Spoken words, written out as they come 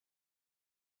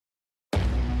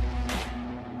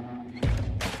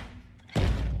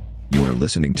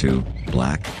listening to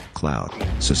Black Cloud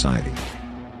Society.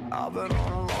 I've been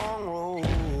on a long road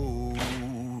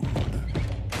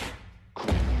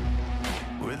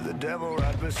with the devil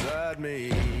right beside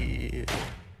me,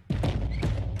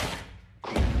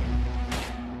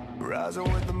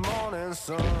 rising with the morning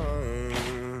sun.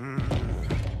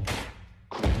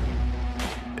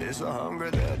 It's the hunger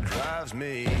that drives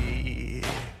me.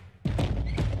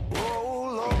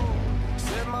 Oh Lord,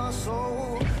 set my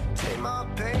soul, take my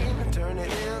pain and turn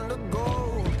it into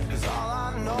gold. 'Cause all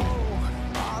I know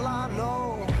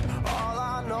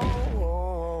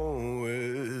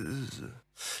is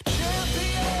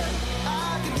champion.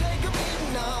 I can take a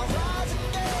beating, I'll rise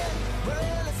again.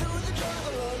 Running through the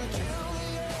jungle until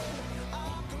the end.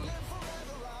 I can live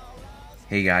forever, I'll rise.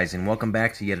 Hey guys, and welcome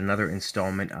back to yet another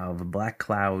installment of Black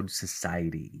Cloud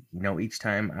Society. You know, each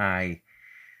time I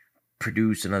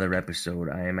produce another episode,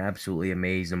 I am absolutely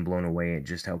amazed and blown away at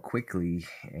just how quickly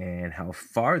and how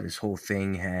far this whole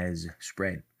thing has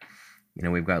spread. You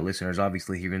know, we've got listeners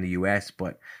obviously here in the US,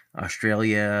 but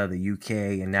Australia, the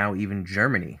UK, and now even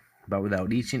Germany. But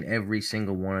without each and every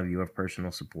single one of your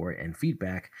personal support and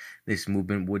feedback, this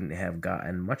movement wouldn't have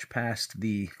gotten much past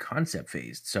the concept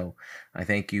phase. So I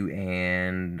thank you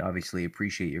and obviously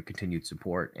appreciate your continued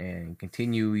support and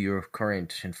continue your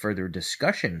current and further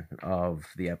discussion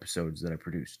of the episodes that I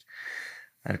produced.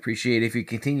 I'd appreciate if you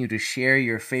continue to share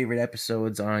your favorite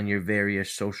episodes on your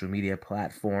various social media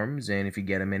platforms, and if you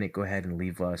get a minute, go ahead and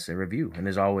leave us a review. And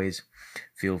as always,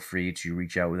 feel free to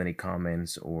reach out with any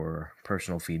comments or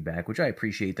personal feedback, which I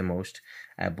appreciate the most,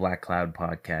 at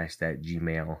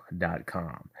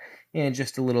blackcloudpodcast@gmail.com. And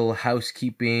just a little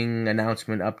housekeeping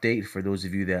announcement update for those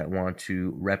of you that want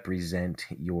to represent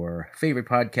your favorite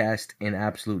podcast in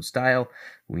absolute style.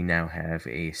 We now have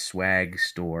a swag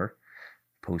store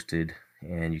posted,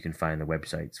 and you can find the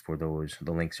websites for those.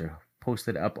 The links are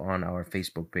posted up on our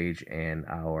Facebook page and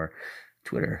our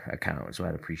Twitter account. So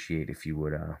I'd appreciate if you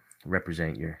would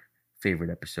represent your favorite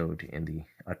episode in the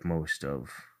utmost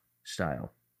of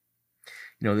style.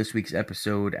 You know, this week's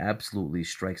episode absolutely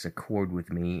strikes a chord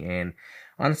with me and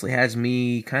honestly has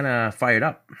me kind of fired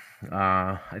up.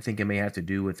 I think it may have to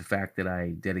do with the fact that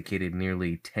I dedicated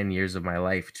nearly 10 years of my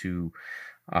life to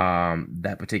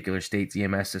that particular state's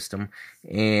EMS system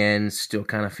and still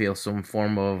kind of feel some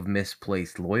form of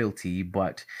misplaced loyalty.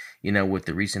 But, you know, with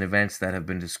the recent events that have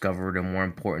been discovered, and more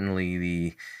importantly,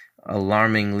 the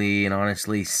alarmingly and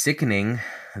honestly sickening,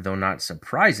 though not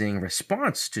surprising,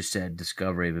 response to said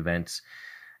discovery of events,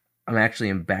 I'm actually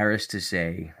embarrassed to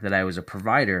say that I was a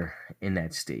provider in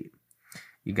that state.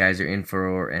 You guys are in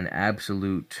for an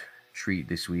absolute treat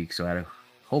this week, so I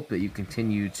hope that you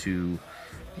continue to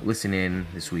listen in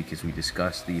this week as we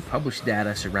discuss the published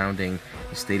data surrounding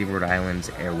the state of Rhode Island's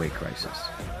airway crisis.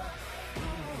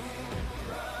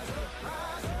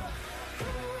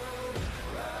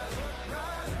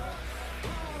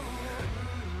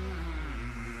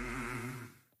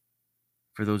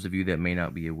 For those of you that may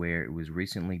not be aware, it was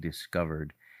recently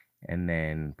discovered and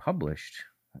then published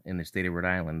in the state of Rhode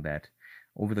Island that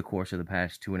over the course of the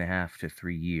past 2.5 to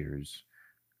 3 years,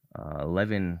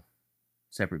 11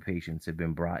 separate patients have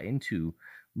been brought into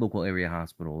local area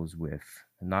hospitals with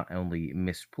not only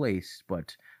misplaced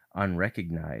but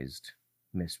unrecognized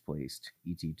misplaced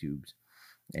ET tubes.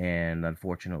 And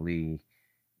unfortunately,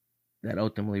 that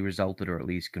ultimately resulted, or at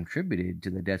least contributed, to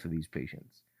the death of these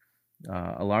patients.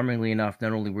 Alarmingly enough,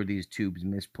 not only were these tubes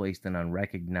misplaced and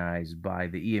unrecognized by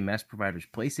the EMS providers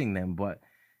placing them, but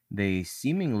they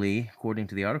seemingly, according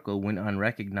to the article, went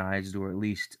unrecognized, or at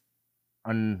least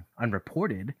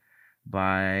unreported,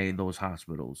 by those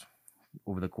hospitals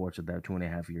over the course of that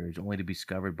 2.5 years, only to be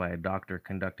discovered by a doctor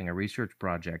conducting a research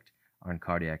project on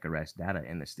cardiac arrest data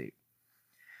in the state.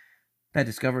 That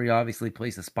discovery obviously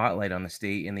placed a spotlight on the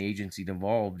state and the agency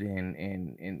involved,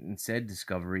 and said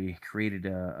discovery created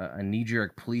a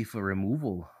knee-jerk plea for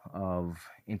removal of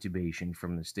intubation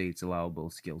from the state's allowable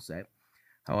skill set.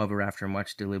 However, after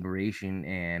much deliberation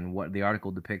and what the article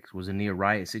depicts was a near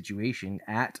riot situation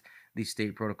at the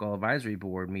State Protocol Advisory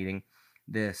Board meeting,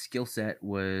 the skill set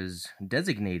was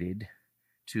designated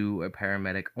to a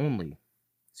paramedic-only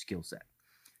skill set,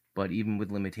 but even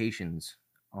with limitations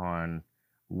on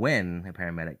when a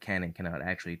paramedic can and cannot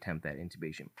actually attempt that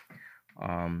intubation.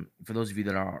 For those of you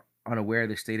that are unaware,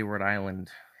 the state of Rhode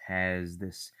Island has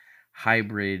this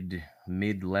hybrid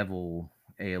mid-level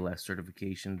ALS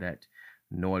certification that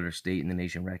no other state in the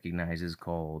nation recognizes,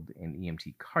 called an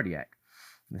EMT cardiac.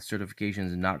 The certification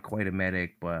is not quite a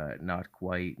medic, but not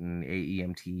quite an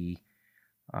AEMT,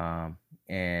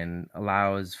 and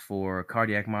allows for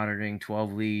cardiac monitoring,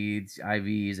 12 leads,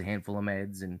 IVs, a handful of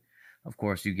meds, and of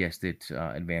course, you guessed it,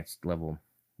 advanced level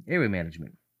airway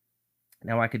management.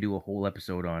 Now, I could do a whole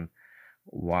episode on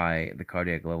why the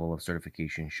cardiac level of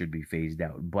certification should be phased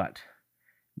out, but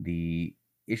the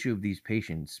issue of these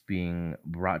patients being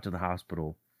brought to the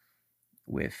hospital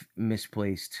with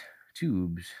misplaced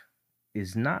tubes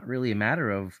is not really a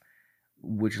matter of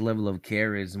which level of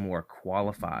care is more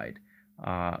qualified,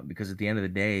 because at the end of the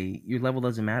day, your level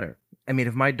doesn't matter. I mean,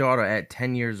 if my daughter at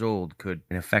 10 years old could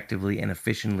effectively and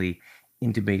efficiently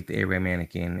intubate the airway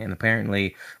mannequin, and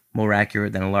apparently more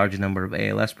accurate than a large number of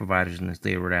ALS providers in the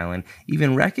state of Rhode Island,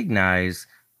 even recognize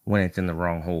when it's in the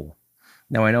wrong hole.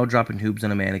 Now, I know dropping tubes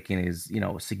on a mannequin is,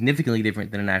 significantly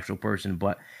different than an actual person,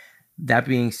 but that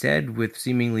being said, with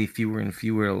seemingly fewer and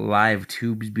fewer live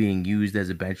tubes being used as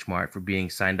a benchmark for being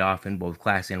signed off in both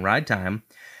class and ride time,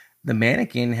 the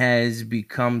mannequin has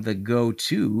become the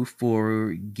go-to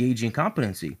for gauging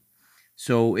competency.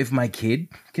 So if my kid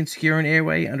can secure an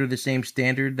airway under the same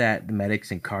standard that the medics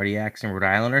and cardiacs in Rhode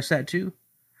Island are set to,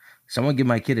 someone give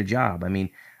my kid a job. I mean,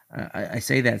 I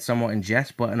say that somewhat in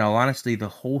jest, but in all honesty, the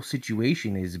whole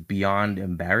situation is beyond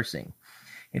embarrassing.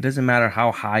 It doesn't matter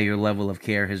how high your level of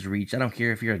care has reached. I don't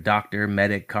care if you're a doctor,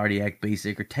 medic, cardiac,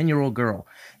 basic, or 10-year-old girl.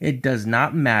 It does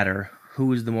not matter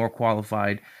who is the more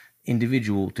qualified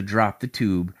individual to drop the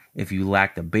tube if you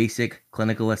lack the basic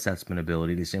clinical assessment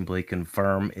ability to simply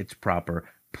confirm its proper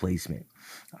placement.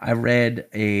 I read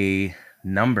a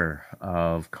number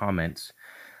of comments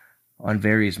on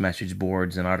various message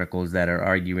boards and articles that are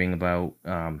arguing about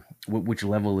which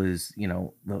level is,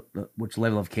 which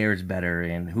level of care is better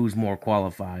and who's more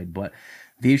qualified. But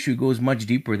the issue goes much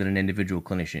deeper than an individual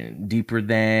clinician, deeper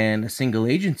than a single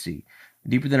agency,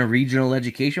 deeper than a regional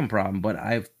education problem. But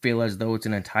I feel as though it's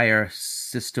an entire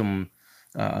system,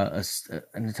 an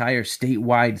entire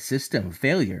statewide system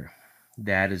failure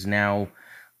that is now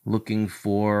looking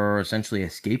for essentially a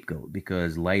scapegoat,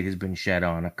 because light has been shed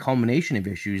on a culmination of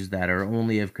issues that are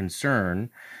only of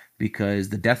concern because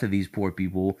the death of these poor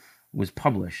people was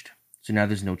published. So now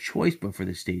there's no choice but for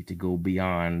the state to go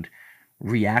beyond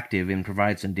reactive and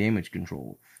provide some damage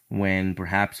control, when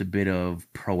perhaps a bit of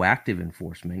proactive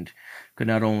enforcement could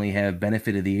not only have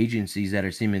benefited the agencies that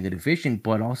are seemingly deficient,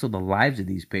 but also the lives of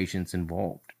these patients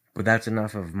involved. But that's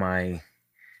enough of my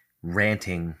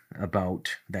ranting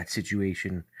about that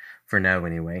situation for now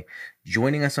anyway.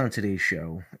 Joining us on today's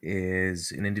show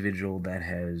is an individual that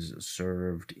has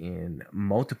served in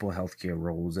multiple healthcare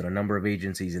roles at a number of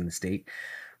agencies in the state,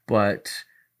 but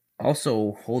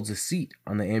also holds a seat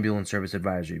on the Ambulance Service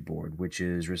Advisory Board, which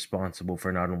is responsible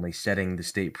for not only setting the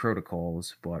state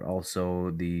protocols, but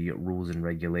also the rules and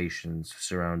regulations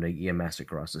surrounding EMS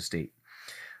across the state.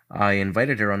 I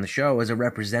invited her on the show as a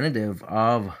representative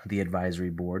of the advisory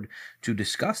board to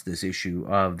discuss this issue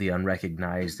of the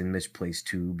unrecognized and misplaced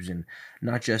tubes, and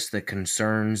not just the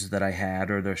concerns that I had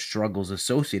or the struggles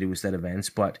associated with said events,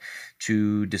 but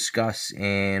to discuss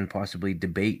and possibly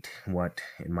debate what,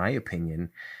 in my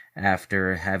opinion,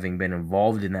 after having been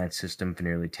involved in that system for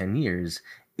nearly 10 years,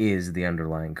 is the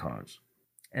underlying cause.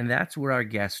 And that's where our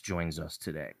guest joins us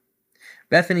today.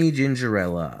 Bethany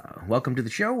Gingerella, welcome to the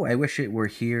show. I wish it were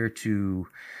here to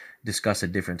discuss a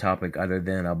different topic other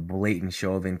than a blatant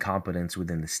show of incompetence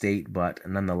within the state, but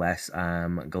nonetheless,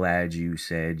 I'm glad you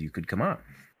said you could come on.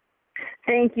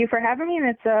 Thank you for having me, and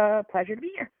it's a pleasure to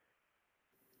be here.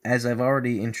 As I've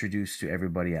already introduced to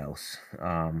everybody else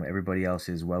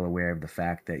is well aware of the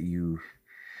fact that you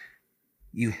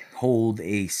hold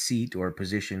a seat or a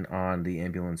position on the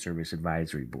Ambulance Service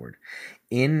Advisory Board.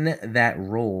 In that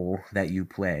role that you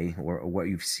play, or what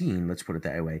you've seen, let's put it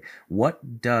that way,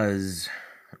 what does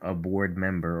a board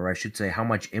member, or I should say, how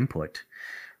much input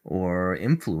or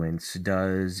influence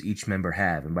does each member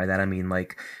have? And by that I mean,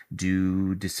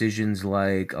 do decisions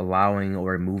like allowing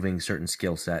or removing certain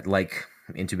skill set, like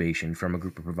intubation, from a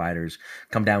group of providers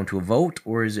come down to a vote,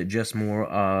 or is it just more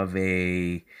of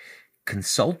a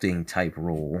consulting type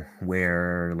role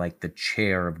where the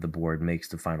chair of the board makes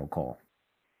the final call?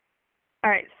 All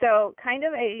right, so kind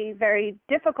of a very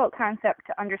difficult concept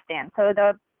to understand. So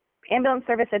the Ambulance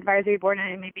Service Advisory Board,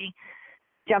 and I may be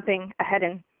jumping ahead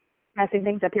and messing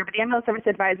things up here, but the Ambulance Service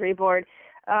Advisory Board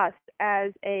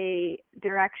as a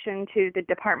direction to the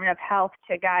Department of Health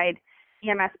to guide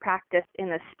EMS practice in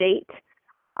the state.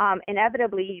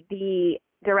 Inevitably, the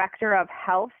Director of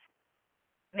Health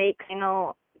makes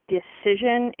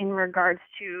decision in regards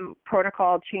to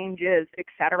protocol changes,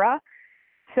 etc.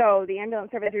 So the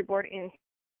Ambulance Service Advisory Board in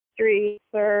history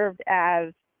served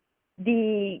as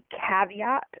the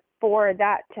caveat for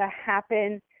that to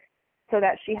happen, so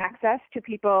that she has access to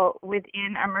people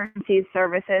within emergency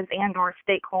services and or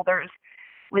stakeholders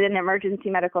within the emergency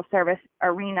medical service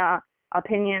arena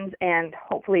opinions and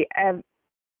hopefully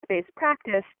evidence-based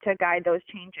practice to guide those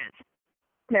changes.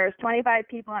 There's 25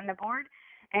 people on the board,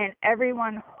 and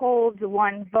everyone holds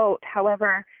one vote.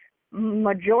 However,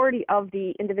 majority of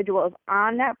the individuals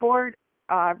on that board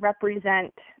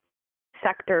represent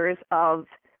sectors of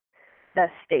the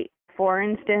state. For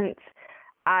instance,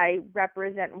 I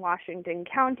represent Washington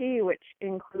County, which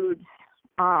includes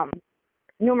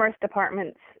numerous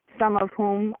departments, some of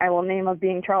whom I will name of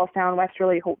being Charlestown,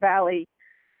 Westerly, Hope Valley,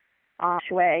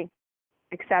 Shway,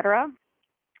 etc.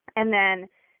 And then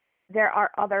there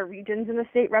are other regions in the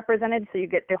state represented, so you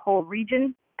get the whole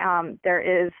region. There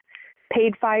is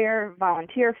paid fire,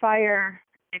 volunteer fire,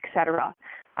 etc.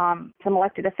 Some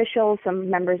elected officials, some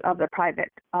members of the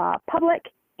private public,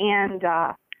 and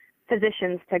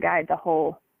physicians to guide the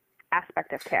whole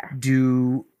aspect of care.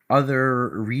 Do other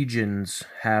regions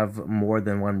have more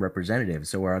than one representative?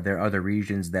 So are there other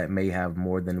regions that may have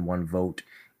more than one vote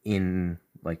in,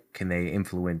 like, can they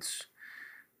influence,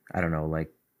 I don't know,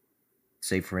 like,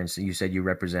 say, for instance, you said you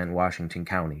represent Washington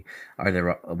County. Are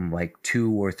there like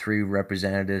 2 or 3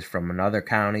 representatives from another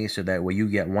county so that way you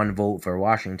get one vote for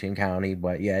Washington County,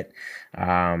 but yet,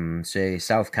 say,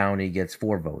 South County gets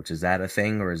 4 votes? Is that a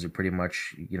thing, or is it pretty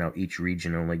much, each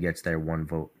region only gets their one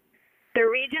vote? The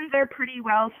regions are pretty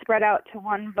well spread out to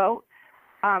one vote.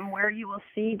 Where you will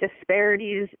see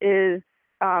disparities is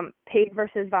paid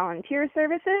versus volunteer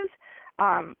services,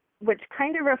 which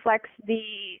kind of reflects the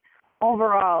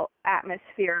overall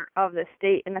atmosphere of the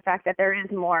state and the fact that there is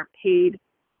more paid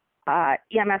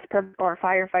EMS or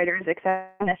firefighters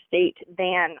in the state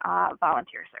than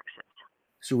volunteer services.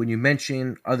 So when you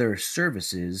mention other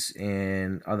services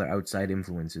and other outside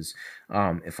influences,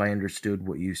 if I understood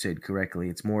what you said correctly,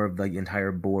 it's more of the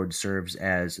entire board serves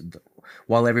as,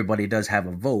 while everybody does have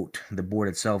a vote, the board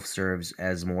itself serves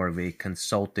as more of a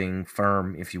consulting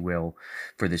firm, if you will,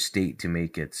 for the state to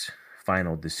make its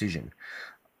final decision.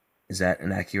 Is that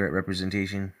an accurate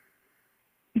representation?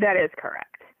 That is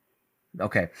correct.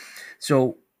 Okay.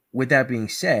 So with that being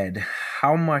said,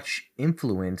 how much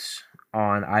influence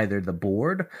on either the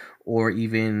board or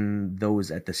even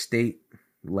those at the state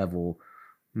level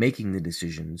making the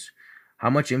decisions, how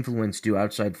much influence do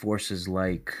outside forces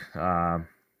like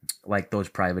those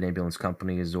private ambulance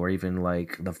companies or even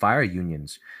like the fire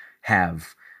unions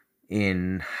have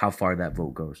in how far that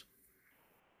vote goes?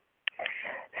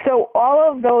 So all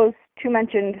of those 2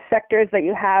 mentioned sectors that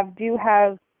you have do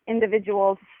have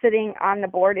individuals sitting on the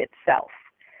board itself.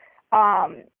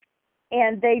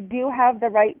 And they do have the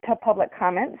right to public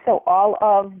comment. So all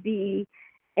of the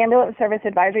Ambulance Service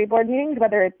Advisory Board meetings,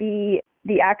 whether it be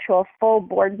the actual full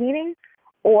board meeting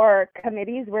or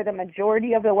committees where the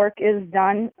majority of the work is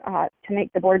done to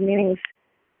make the board meetings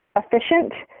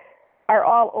efficient, are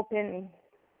all open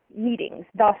meetings.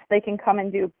 Thus, they can come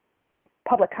and do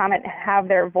public comment and have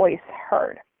their voice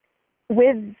heard.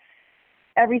 With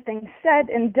everything said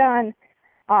and done,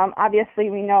 obviously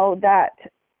we know that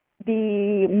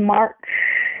the March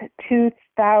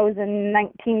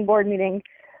 2019 board meeting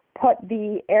put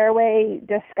the airway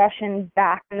discussion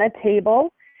back on the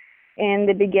table in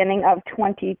the beginning of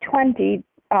 2020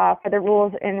 for the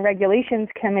Rules and Regulations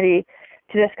Committee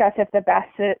to discuss if the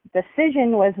best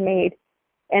decision was made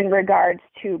in regards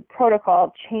to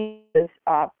protocol changes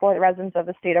for the residents of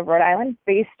the state of Rhode Island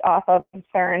based off of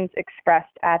concerns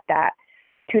expressed at that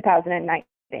 2019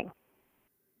 meeting.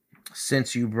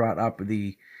 Since you brought up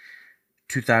the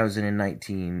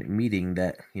 2019 meeting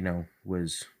that,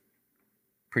 was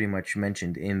pretty much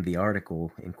mentioned in the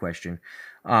article in question,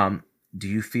 do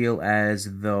you feel as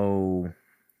though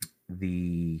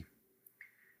the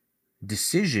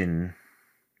decision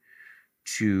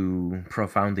to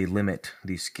profoundly limit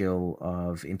the skill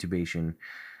of intubation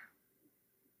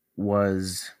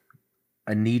was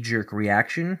a knee-jerk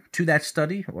reaction to that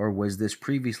study, or was this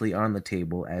previously on the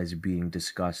table as being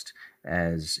discussed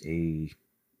as a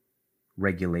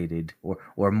regulated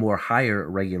or more higher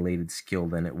regulated skill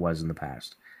than it was in the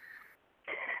past?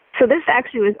 So this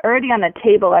actually was already on the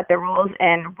table at the Rules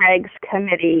and Regs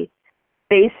Committee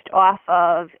based off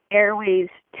of Airways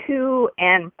 2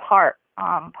 and PART,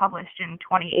 published in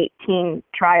 2018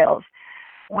 trials,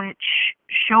 which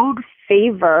showed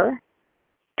favor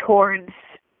towards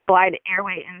glide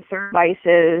airway insert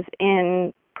devices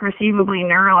in perceivably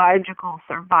neurological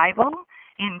survival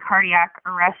in cardiac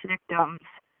arrest victims,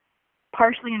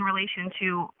 partially in relation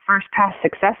to first pass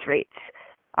success rates.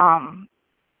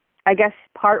 I guess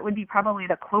PART would be probably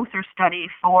the closer study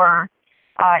for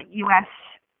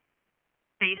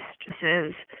U.S.-based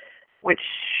cases, which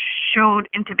showed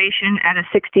intubation at a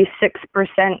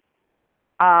 66%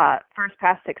 first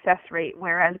pass success rate,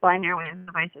 whereas blind airway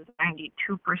devices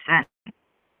 92%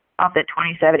 of the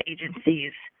 27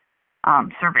 agencies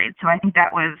surveyed. So I think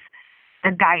that was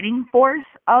the guiding force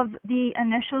of the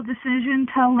initial decision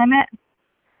to limit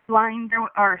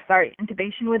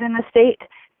intubation within the state.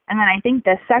 And then I think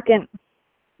the second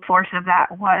force of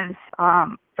that was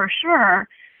for sure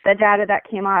the data that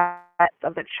came out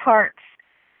of the charts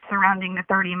surrounding the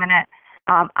 30-minute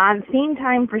on-scene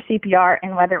time for CPR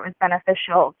and whether it was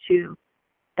beneficial to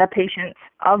the patients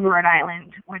of Rhode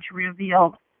Island, which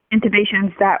revealed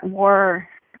intubations that were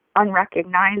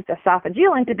unrecognized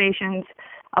esophageal intubations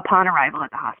upon arrival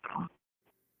at the hospital.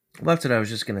 Well, that's what I was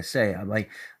just going to say. Like,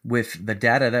 with the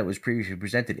data that was previously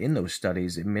presented in those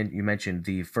studies, you mentioned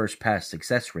the first pass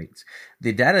success rates.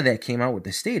 The data that came out with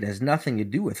the state has nothing to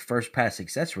do with first pass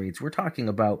success rates. We're talking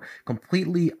about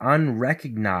completely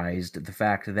unrecognized the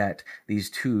fact that these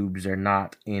tubes are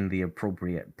not in the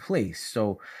appropriate place.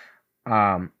 So,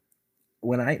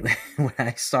 when I when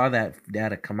I saw that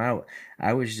data come out,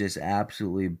 I was just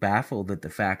absolutely baffled at the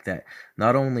fact that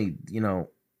not only,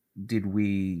 did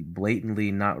we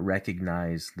blatantly not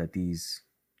recognize that these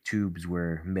tubes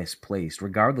were misplaced,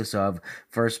 regardless of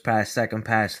first pass, second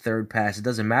pass, third pass. It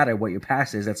doesn't matter what your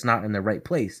pass is, that's not in the right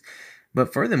place.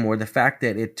 But furthermore, the fact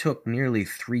that it took nearly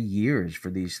 3 years for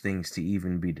these things to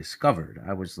even be discovered,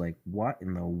 I was like, what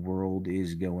in the world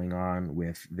is going on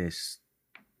with this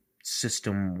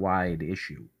system-wide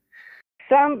issue?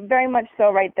 So I'm very much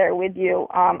so right there with you.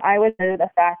 I was under the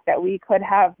fact that we could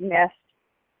have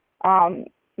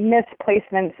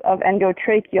misplacements of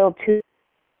endotracheal tubes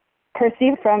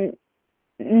perceived from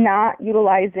not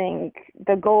utilizing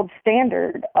the gold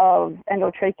standard of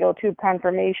endotracheal tube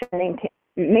conformation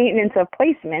maintenance of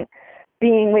placement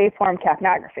being waveform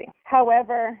capnography.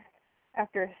 However,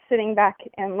 after sitting back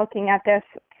and looking at this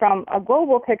from a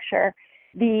global picture,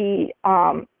 the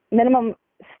minimum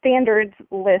standards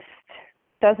list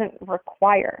doesn't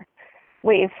require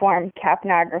waveform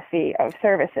capnography of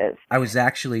services. I was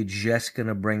actually just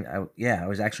gonna bring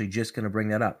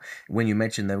that up when you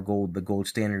mentioned the gold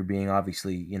standard being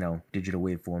obviously, digital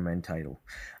waveform and title.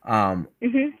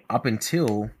 Up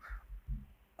until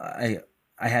I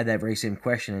had that very same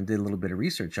question and did a little bit of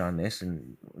research on this,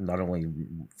 and not only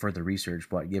further research,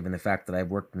 but given the fact that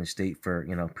I've worked in the state for,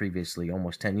 previously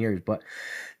almost 10 years, but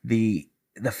the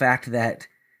fact that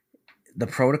the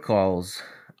protocols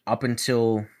up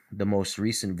until the most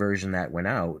recent version that went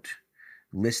out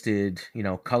listed,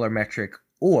 colorimetric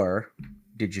or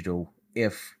digital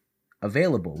if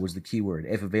available was the keyword,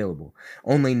 if available.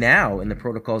 Only now in the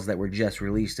protocols that were just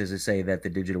released does it say that the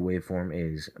digital waveform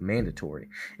is mandatory.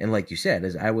 And like you said,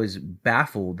 as I was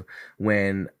baffled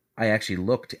when I actually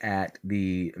looked at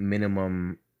the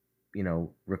minimum,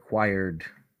 required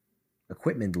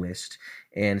equipment list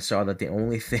and saw that the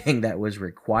only thing that was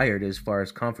required as far as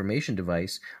confirmation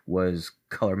device was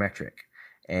colorimetric.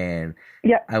 And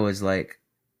I was like,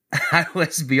 I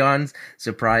was beyond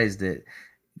surprised that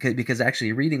because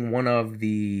actually reading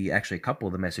a couple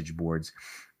of the message boards,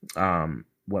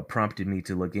 what prompted me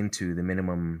to look into the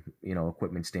minimum,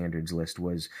 equipment standards list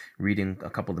was reading a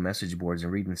couple of the message boards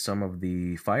and reading some of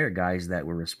the fire guys that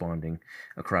were responding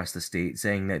across the state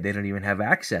saying that they don't even have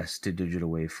access to digital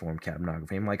waveform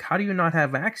capnography. I'm like, how do you not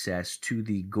have access to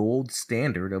the gold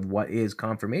standard of what is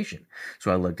confirmation?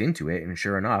 So I looked into it, and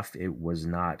sure enough, it was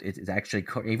not. It's actually,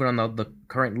 even on the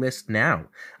current list now,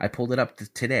 I pulled it up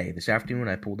today, this afternoon,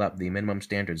 I pulled up the minimum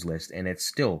standards list, and it's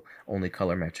still only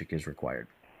colorimetric is required.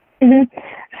 Mm-hmm.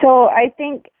 So I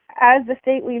think as the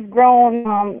state we've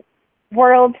grown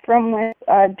worlds from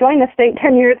joined the state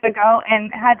 10 years ago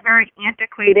and had very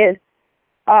antiquated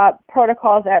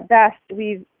protocols at best.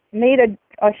 We've made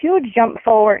a huge jump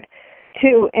forward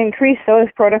to increase those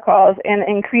protocols and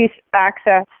increase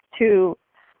access to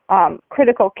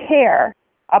critical care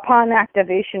upon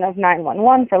activation of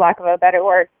 911, for lack of a better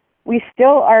word. We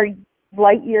still are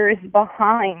light years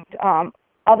behind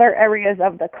other areas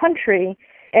of the country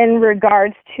in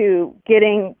regards to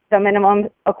getting the minimum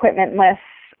equipment lists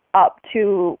up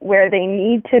to where they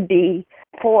need to be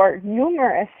for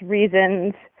numerous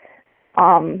reasons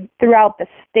throughout the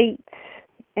state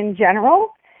in general.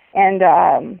 And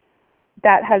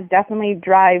that has definitely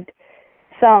driven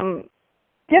some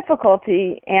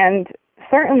difficulty and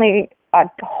certainly a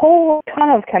whole ton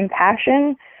of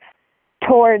compassion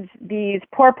towards these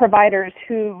poor providers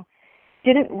who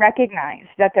didn't recognize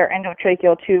that their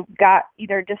endotracheal tube got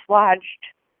either dislodged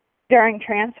during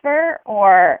transfer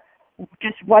or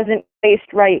just wasn't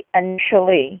placed right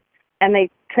initially, and they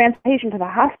transfer the patient to the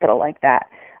hospital like that.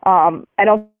 I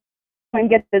don't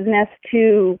get business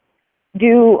to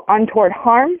do untoward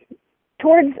harm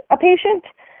towards a patient.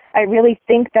 I really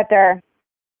think that their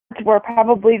were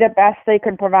probably the best they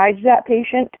could provide to that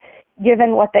patient,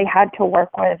 given what they had to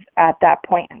work with at that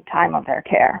point in time of their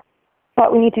care.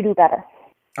 But we need to do better.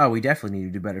 Oh, we definitely need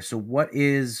to do better. So what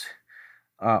is,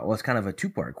 well, it's kind of a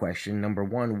two-part question. Number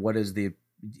one, what is the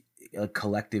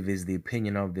collective is the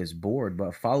opinion of this board,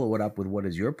 but follow it up with what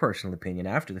is your personal opinion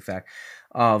after the fact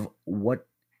of what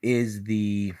has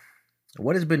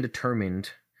been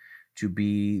determined to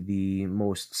be the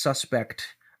most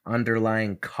suspect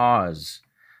underlying cause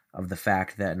of the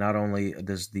fact that not only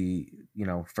does the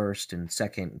first and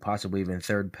second, possibly even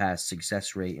third pass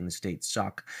success rate in the state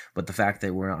suck, but the fact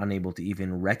that we're unable to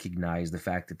even recognize the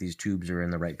fact that these tubes are in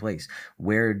the right place.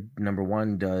 Where, number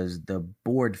one, does the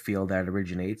board feel that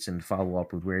originates, and follow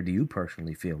up with where do you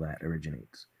personally feel that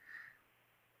originates?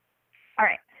 All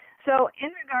right. So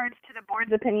in regards to the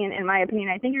board's opinion, in my opinion,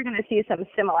 I think you're going to see some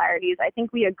similarities. I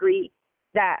think we agree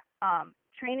that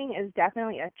training is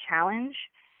definitely a challenge.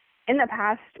 In the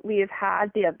past, we have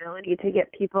had the ability to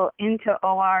get people into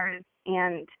ORs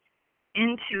and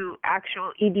into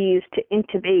actual EDs to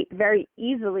intubate very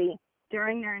easily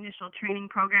during their initial training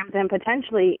programs, and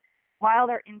potentially while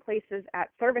they're in places at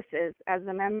services as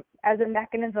a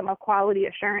mechanism of quality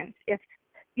assurance, if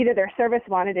either their service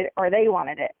wanted it or they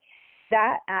wanted it.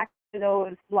 That act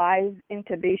those live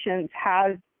intubations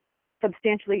has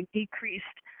substantially decreased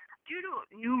due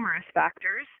to numerous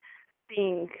factors,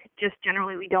 being just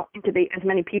generally we don't intubate as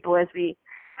many people as we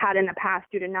had in the past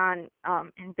due to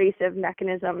non-invasive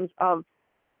mechanisms of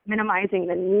minimizing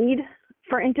the need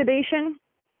for intubation,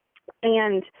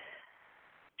 and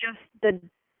just the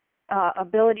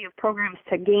ability of programs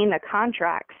to gain the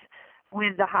contracts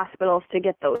with the hospitals to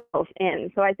get those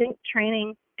in. So I think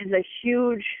training is a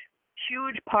huge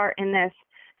part in this,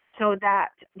 so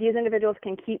that these individuals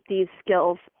can keep these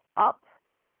skills up,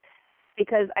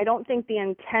 because I don't think the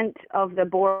intent of the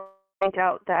board point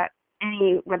out that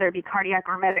any, whether it be cardiac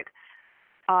or medic,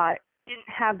 didn't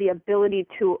have the ability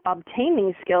to obtain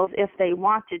these skills if they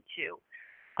wanted to.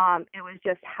 It was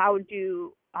just, how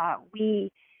do we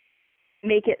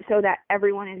make it so that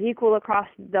everyone is equal across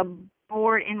the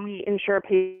board, and we ensure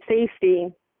patient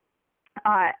safety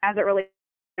as it relates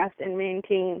to and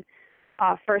maintain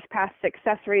first pass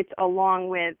success rates, along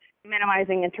with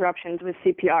minimizing interruptions with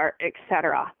CPR,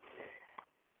 etc.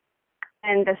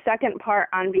 And the second part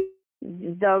on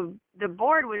the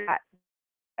board was that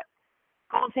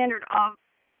gold standard of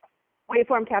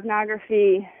waveform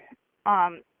capnography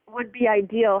would be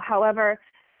ideal. However,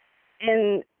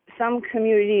 in some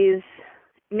communities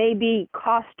may be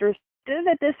cost restrictive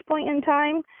at this point in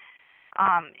time,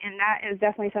 and that is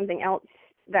definitely something else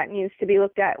that needs to be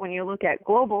looked at when you look at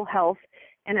global health,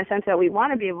 in the sense that we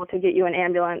want to be able to get you an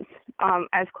ambulance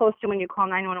as close to when you call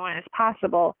 911 as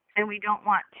possible, and we don't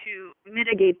want to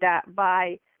mitigate that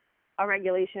by a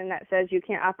regulation that says you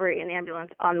can't operate an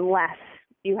ambulance unless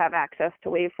you have access to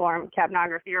waveform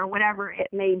capnography or whatever it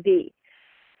may be.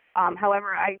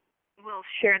 However, I will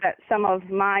share that some of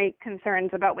my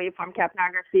concerns about waveform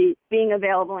capnography being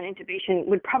available in intubation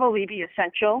would probably be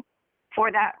essential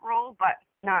for that role, but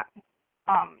not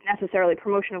necessarily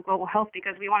promotion of global health,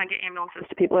 because we want to get ambulances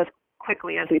to people as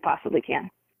quickly as we possibly can.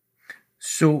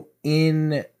 So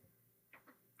in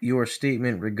your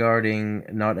statement regarding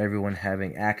not everyone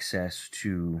having access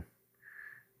to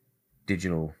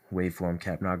digital waveform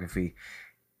capnography,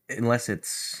 unless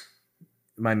it's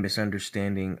my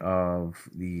misunderstanding of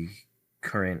the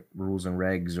current rules and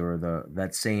regs, or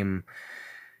that same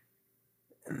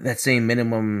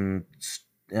minimum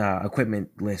equipment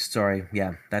list,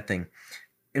 that thing,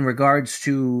 in regards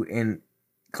to in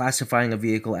classifying a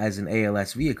vehicle as an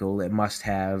ALS vehicle, it must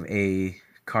have a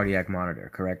cardiac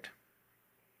monitor, correct?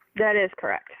 That is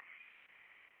correct.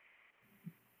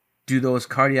 Do those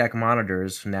cardiac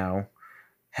monitors now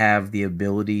have the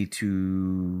ability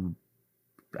to,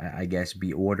 I guess,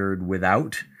 be ordered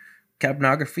without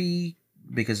capnography?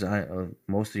 Because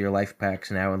most of your Life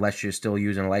Packs now, unless you're still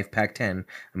using a Life Pack 10,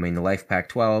 I mean, the Life Pack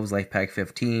 12s, Life Pack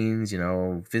 15s,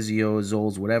 Physios,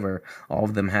 Zols, whatever, all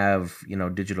of them have,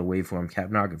 digital waveform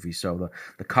capnography. So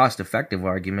the cost-effective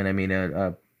argument, I mean,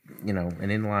 an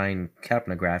inline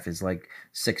capnograph is like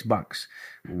 $6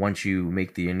 once you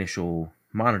make the initial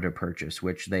monitor purchase,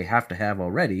 which they have to have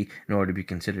already in order to be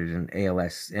considered an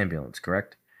ALS ambulance,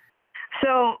 correct?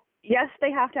 So, yes,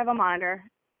 they have to have a monitor.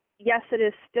 Yes, it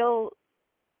is still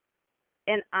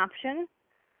an option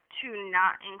to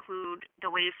not include the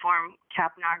waveform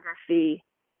capnography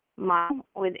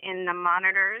within the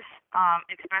monitors,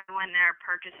 especially when they're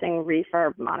purchasing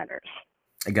refurb monitors.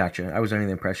 I gotcha. I was under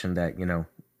the impression that,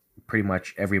 pretty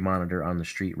much every monitor on the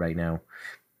street right now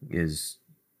is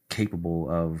capable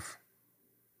of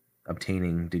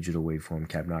obtaining digital waveform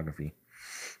capnography.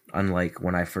 Unlike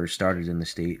when I first started in the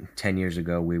state 10 years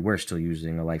ago, we were still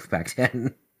using a LifePak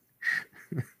 10.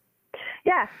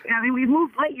 Yeah, I mean, we've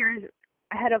moved light years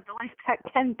ahead of the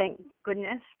LifePak 10, thank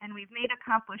goodness, and we've made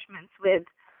accomplishments with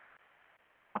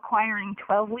acquiring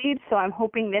 12 leads, so I'm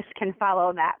hoping this can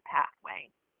follow that pathway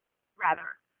rather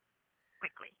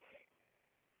quickly.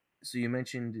 So you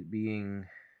mentioned it being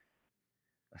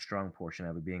a strong portion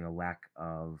of it being a lack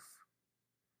of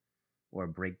or a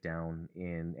breakdown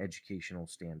in educational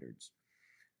standards.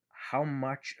 How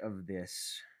much of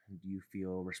this do you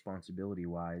feel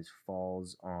responsibility-wise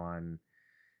falls on,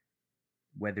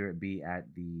 whether it be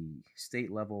at the state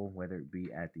level, whether it be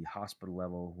at the hospital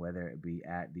level, whether it be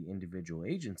at the individual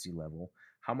agency level?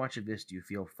 How much of this do you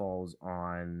feel falls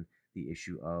on the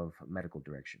issue of medical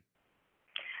direction?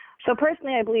 So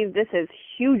personally, I believe this is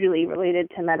hugely related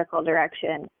to medical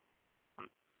direction.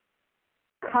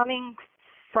 Coming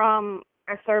from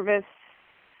a service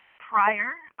prior,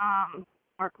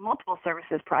 or multiple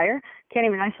services prior, can't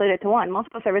even isolate it to one,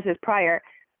 multiple services prior,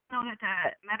 I know that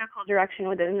the medical direction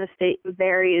within the state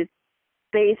varies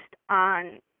based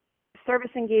on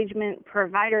service engagement,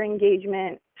 provider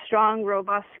engagement, strong,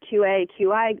 robust QA,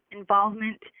 QI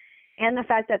involvement, and the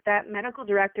fact that that medical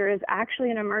director is actually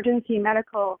an emergency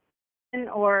medical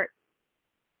or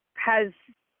has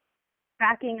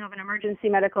backing of an emergency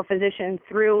medical physician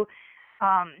through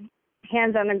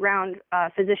hands on the ground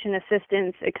physician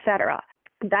assistance, etc.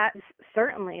 That's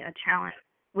certainly a challenge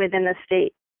within the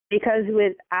state, because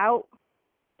without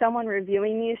someone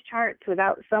reviewing these charts,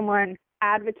 without someone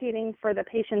advocating for the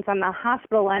patients on the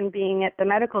hospital end, being it the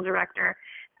medical director,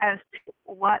 as to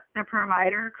what the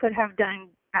provider could have done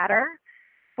better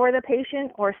for the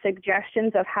patient or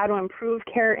suggestions of how to improve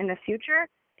care in the future,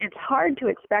 it's hard to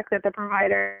expect that the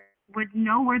provider would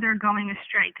know where they're going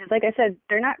astray. Because like I said,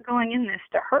 they're not going in this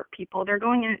to hurt people. They're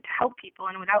going in to help people.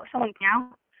 And without someone out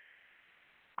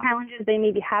challenges they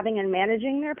may be having in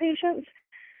managing their patients,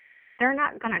 they're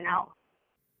not going to know.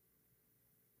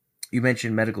 You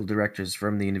mentioned medical directors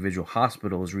from the individual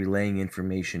hospitals relaying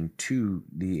information to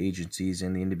the agencies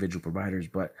and the individual providers,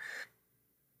 but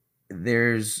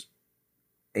there's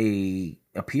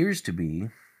appears to be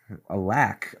a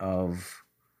lack of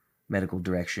medical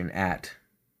direction at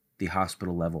the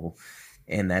hospital level,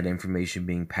 and that information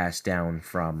being passed down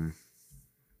from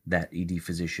that ED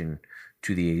physician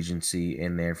to the agency,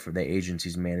 and therefore the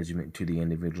agency's management to the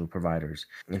individual providers.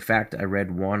 In fact, I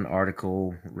read one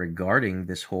article regarding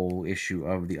this whole issue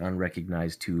of the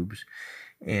unrecognized tubes,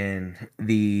 and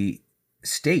the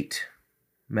state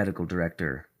medical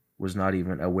director was not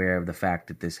even aware of the fact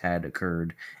that this had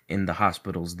occurred in the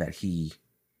hospitals that he,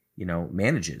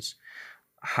 manages.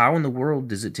 How in the world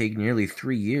does it take nearly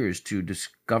 3 years to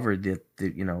discover that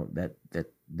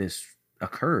this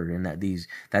occurred, and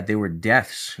that there were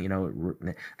deaths,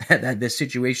 that this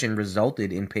situation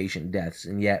resulted in patient deaths,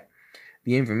 and yet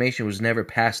the information was never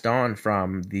passed on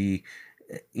from the,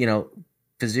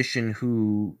 physician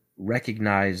who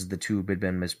recognized the tube had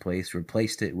been misplaced,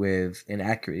 replaced it with an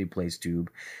accurately placed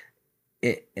tube,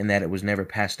 and that it was never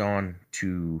passed on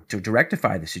to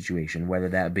rectify the situation, whether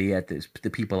that be at the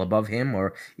people above him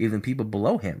or even people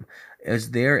below him. Is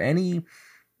there any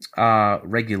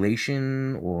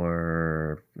regulation,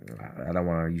 or I don't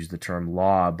want to use the term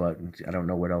law, but I don't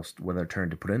know what other term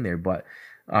to put in there, but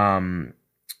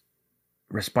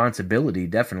responsibility,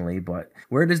 definitely, but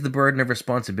where does the burden of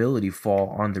responsibility fall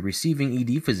on the receiving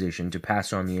ED physician to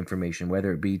pass on the information,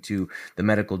 whether it be to the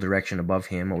medical direction above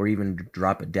him or even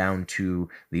drop it down to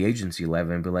the agency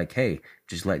level and be like, hey,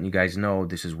 just letting you guys know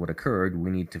this is what occurred.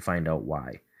 We need to find out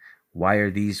why. Why are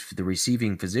the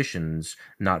receiving physicians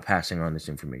not passing on this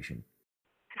information?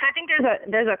 So I think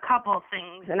there's a couple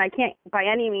things, and I can't by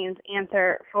any means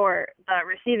answer for the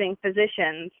receiving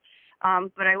physicians.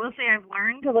 But I will say I've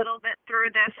learned a little bit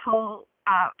through this whole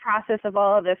process of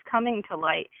all of this coming to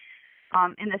light,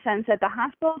 in the sense that the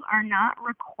hospitals are not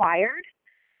required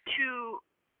to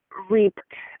reap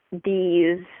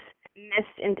these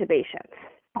missed intubations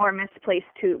or misplaced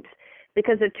tubes,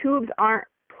 because the tubes aren't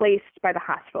placed by the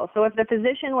hospital. So if the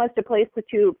physician was to place the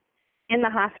tube in the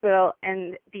hospital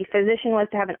and the physician was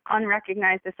to have an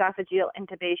unrecognized esophageal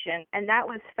intubation, and that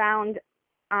was found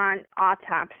on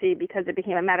autopsy because it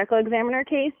became a medical examiner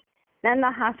case, then the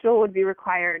hospital would be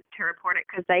required to report it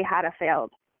because they had a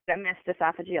missed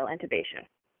esophageal intubation.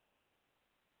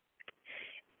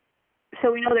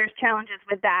 So we know there's challenges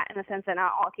with that in the sense that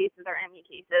not all cases are ME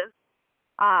cases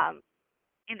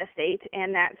in the state,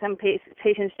 and that some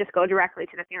patients just go directly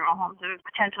to the funeral home, so there's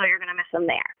potential you're going to miss them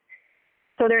there.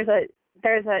 So there's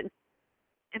a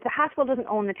if the hospital doesn't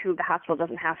own the tube, the hospital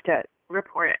doesn't have to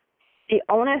report it. The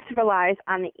onus relies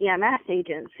on the EMS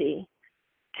agency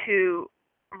to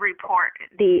report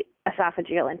the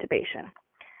esophageal intubation.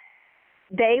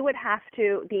 They would have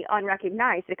to, the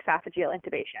unrecognized esophageal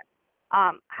intubation.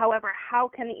 However, how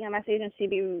can the EMS agency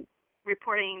be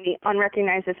reporting the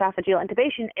unrecognized esophageal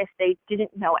intubation if they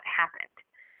didn't know it happened?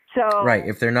 So Right.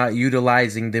 If they're not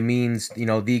utilizing the means,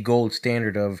 the gold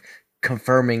standard of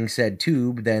confirming said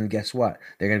tube, then guess what?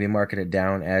 They're going to be marking it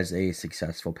down as a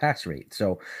successful pass rate.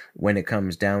 So when it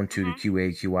comes down to the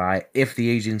QA, QI, if the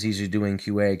agencies are doing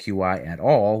QA, QI at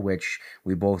all, which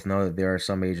we both know that there are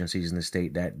some agencies in the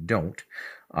state that don't,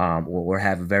 or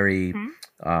have very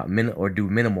or do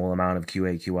minimal amount of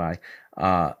QA, QI,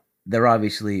 they're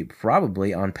obviously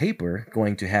probably on paper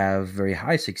going to have very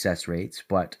high success rates,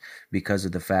 but because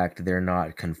of the fact they're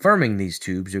not confirming these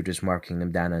tubes, they're just marking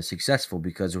them down as successful,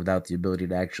 because without the ability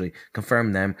to actually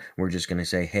confirm them, we're just going to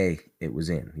say, hey, it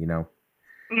was in,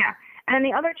 Yeah. And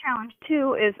the other challenge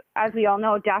too is, as we all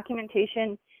know,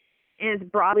 documentation is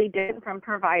broadly different from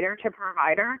provider to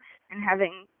provider, and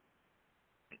having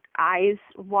eyes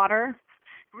water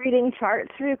reading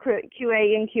charts through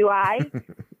QA and QI.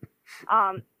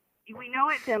 We know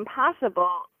it's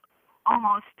impossible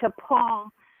almost to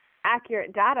pull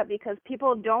accurate data because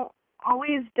people don't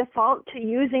always default to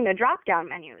using the drop-down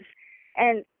menus.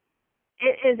 And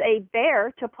it is a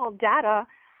bear to pull data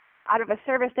out of a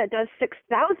service that does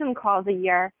 6,000 calls a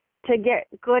year to get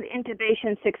good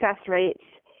intubation success rates,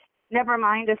 never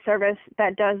mind a service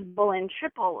that does double and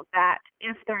triple that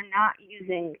if they're not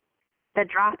using the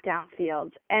drop-down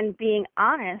fields and being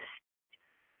honest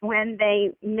when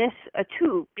they miss a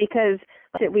tube, because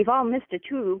we've all missed a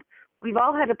tube. We've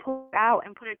all had to pull it out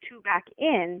and put a tube back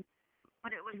in,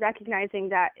 but it was recognizing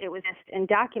that it was missed and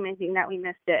documenting that we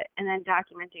missed it, and then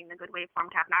documenting the good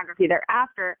waveform capnography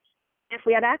thereafter if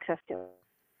we had access to it.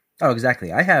 Oh,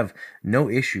 exactly. I have no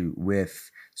issue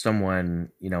with someone,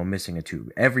 missing a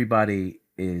tube. Everybody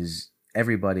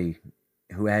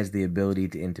who has the ability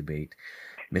to intubate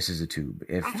misses a tube.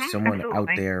 If someone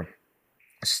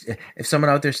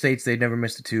out there states they've never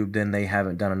missed a tube, then they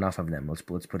haven't done enough of them. Let's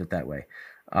put it that way,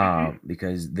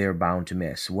 because they're bound to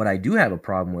miss. What I do have a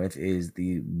problem with is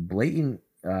the blatant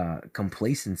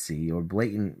complacency or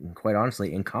blatant, quite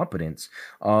honestly, incompetence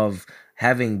of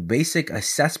having basic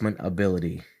assessment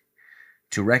ability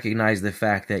to recognize the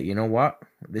fact that,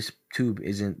 this tube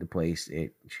isn't the place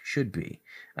it should be.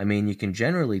 I mean, you can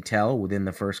generally tell within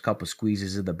the first couple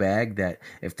squeezes of the bag that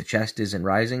if the chest isn't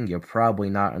rising, you're probably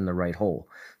not in the right hole.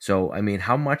 So, I mean,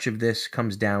 how much of this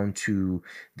comes down to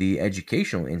the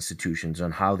educational institutions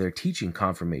on how they're teaching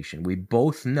confirmation? We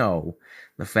both know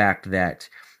the fact that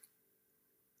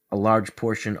a large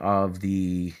portion of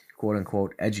the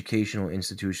quote-unquote educational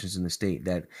institutions in the state,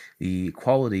 that the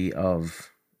quality of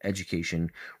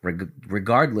education,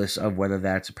 regardless of whether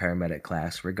that's a paramedic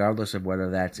class, regardless of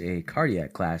whether that's a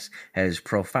cardiac class, has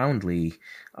profoundly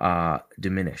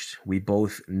diminished. We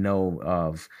both know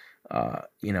of,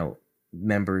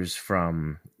 members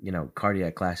from,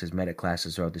 cardiac classes, medic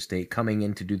classes throughout the state coming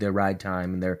in to do their ride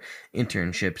time and their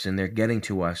internships, and they're getting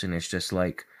to us, and it's just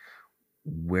like,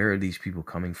 where are these people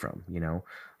coming from?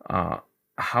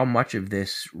 How much of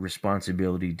this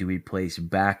responsibility do we place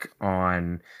back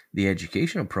on the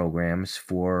educational programs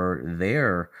for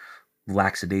their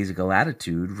lackadaisical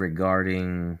attitude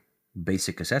regarding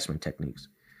basic assessment techniques?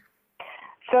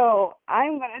 So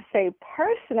I'm going to say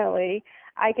personally,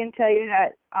 I can tell you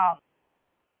that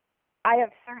I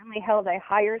have certainly held a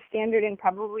higher standard and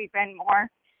probably been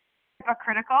more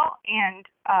critical and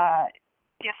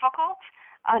difficult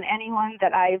on anyone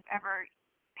that I've ever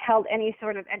held any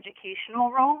sort of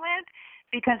educational role with,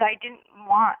 because I didn't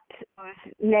want those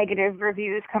negative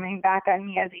reviews coming back on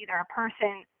me as either a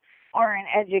person or an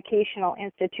educational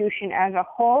institution as a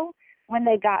whole when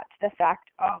they got to the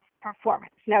fact of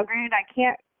performance. Now, granted, I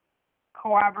can't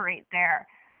corroborate their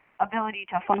ability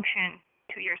to function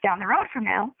 2 years down the road from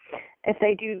now if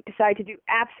they do decide to do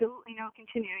absolutely no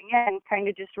continuing and kind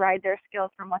of just ride their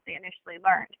skills from what they initially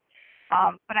learned.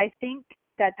 But I think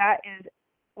that is,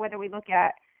 whether we look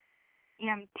at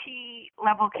EMT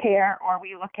level care or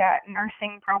we look at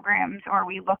nursing programs or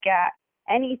we look at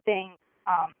anything,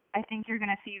 I think you're going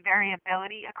to see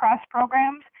variability across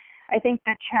programs. I think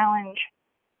the challenge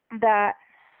that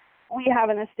we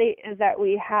have in the state is that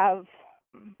we have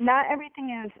not everything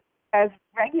is as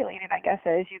regulated, I guess,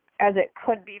 as it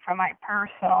could be, from my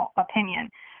personal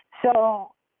opinion.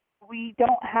 So we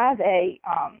don't have a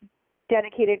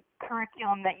dedicated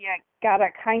curriculum that you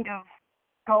gotta kind of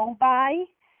go by.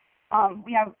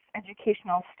 We have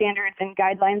educational standards and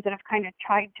guidelines that have kind of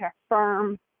tried to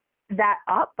affirm that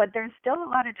up, but there's still a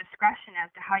lot of discretion as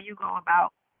to how you go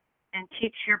about and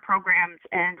teach your programs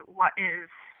and what is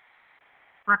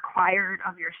required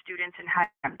of your students and how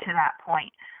to get to that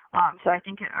point. So I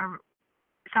think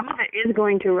some of it is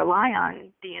going to rely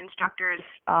on the instructors'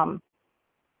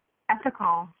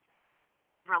 ethical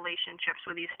relationships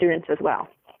with these students as well.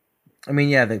 I mean,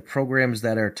 yeah, the programs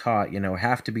that are taught,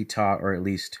 have to be taught or at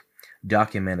least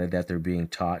documented that they're being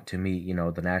taught to meet,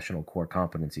 the national core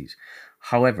competencies.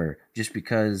 However, just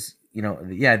because,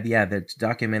 that's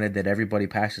documented that everybody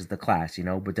passes the class,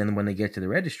 but then when they get to the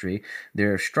registry,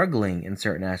 they're struggling in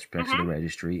certain aspects of the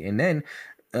registry. And then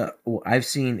I've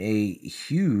seen a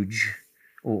huge,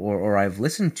 or I've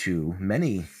listened to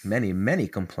many, many, many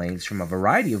complaints from a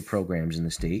variety of programs in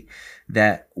the state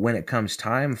that when it comes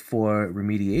time for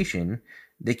remediation,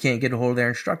 they can't get a hold of their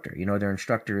instructor. Their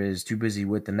instructor is too busy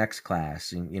with the next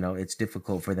class. And, it's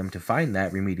difficult for them to find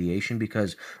that remediation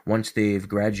because once they've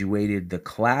graduated the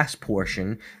class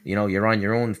portion, you're on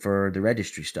your own for the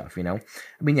registry stuff, I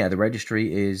mean, yeah, the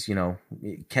registry is,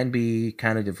 it can be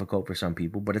kind of difficult for some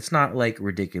people, but it's not like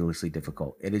ridiculously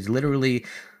difficult. It is literally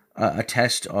a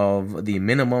test of the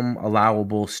minimum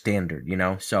allowable standard,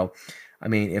 So, I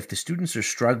mean, if the students are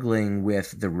struggling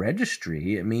with the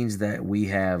registry, it means that we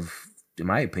have, in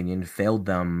my opinion, failed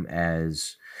them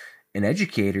as an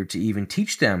educator to even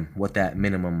teach them what that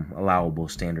minimum allowable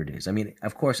standard is. I mean,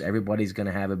 of course, everybody's going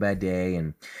to have a bad day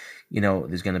and,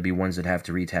 there's going to be ones that have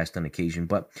to retest on occasion.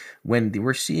 But when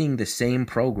we're seeing the same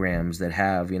programs that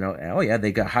have,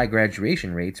 they got high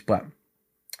graduation rates, but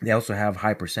they also have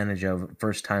high percentage of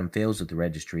first-time fails at the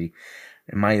registry.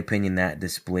 In my opinion, that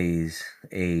displays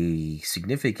a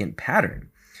significant pattern.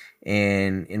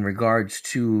 And in regards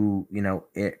to,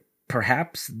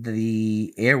 perhaps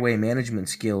the airway management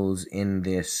skills in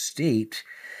this state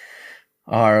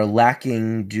are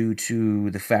lacking due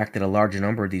to the fact that a large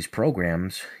number of these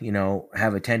programs,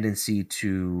 have a tendency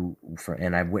to,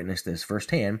 and I've witnessed this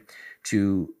firsthand,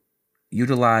 to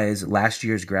utilize last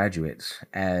year's graduates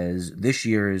as this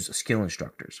year's skill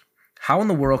instructors. How in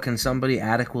the world can somebody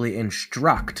adequately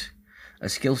instruct a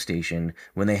skill station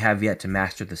when they have yet to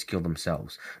master the skill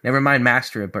themselves? Never mind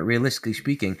master it, but realistically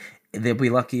speaking, they'll be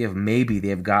lucky if maybe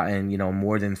they've gotten,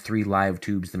 more than 3 live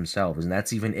tubes themselves. And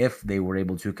that's even if they were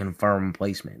able to confirm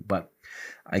placement. But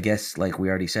I guess, like we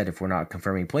already said, if we're not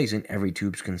confirming placement, every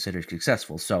tube's considered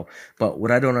successful. So, but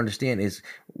what I don't understand is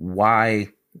why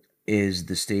is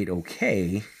the state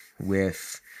okay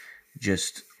with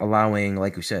just allowing,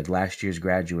 like we said, last year's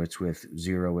graduates with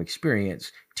 0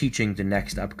 experience teaching the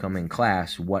next upcoming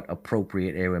class what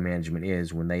appropriate airway management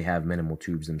is when they have minimal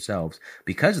tubes themselves,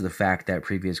 because of the fact that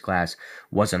previous class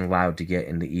wasn't allowed to get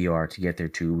in the ER to get their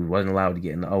tube, wasn't allowed to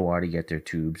get in the OR to get their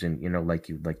tubes, and like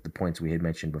the points we had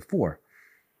mentioned before.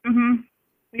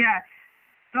 Yeah.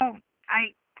 So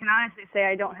I can honestly say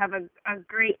I don't have a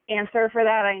great answer for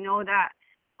that. I know that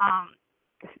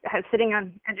sitting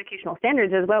on educational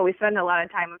standards as well, we spend a lot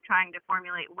of time of trying to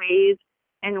formulate ways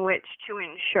in which to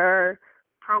ensure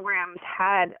programs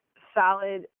had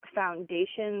solid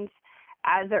foundations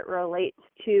as it relates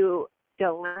to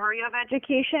delivery of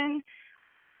education,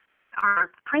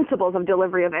 or principles of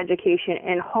delivery of education,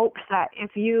 in hopes that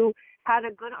if you had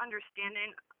a good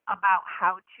understanding about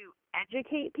how to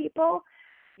educate people,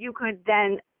 you could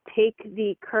then take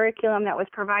the curriculum that was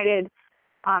provided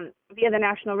via the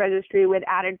National Registry with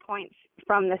added points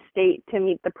from the state to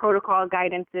meet the protocol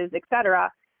guidances,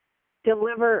 etc.,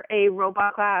 deliver a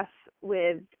robust class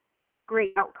with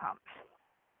great outcomes.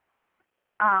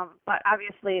 But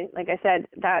obviously, like I said,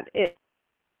 that is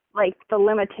like the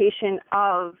limitation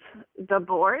of the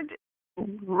board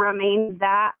remains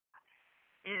that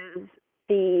is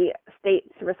the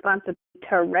state's responsibility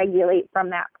to regulate from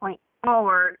that point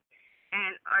forward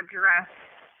and address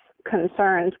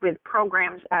concerns with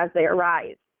programs as they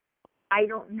arise. I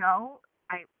don't know.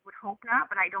 I would hope not,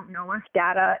 but I don't know if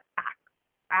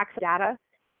access data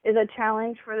is a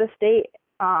challenge for the state.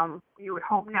 You would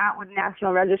hope not with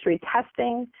National Registry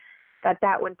testing,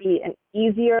 that would be an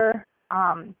easier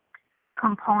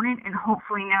component, and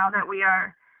hopefully now that we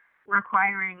are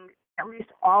requiring at least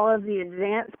all of the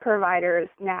advanced providers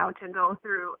now to go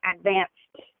through advanced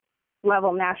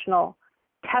level national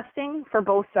testing for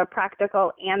both the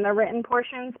practical and the written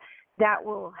portions, that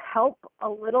will help a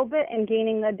little bit in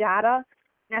gaining the data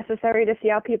necessary to see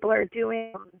how people are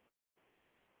doing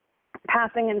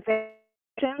passing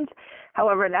infections.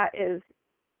 However, that is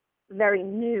very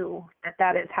new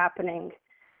that is happening,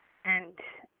 and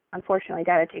unfortunately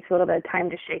data takes a little bit of time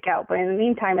to shake out. But in the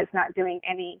meantime, it's not doing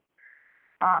any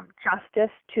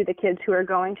justice to the kids who are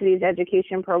going to these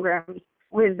education programs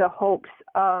with the hopes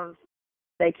of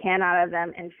they can out of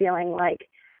them and feeling like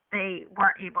they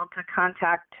weren't able to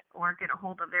contact or get a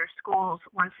hold of their schools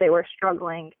once they were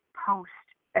struggling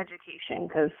post-education,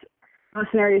 because those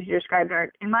scenarios you described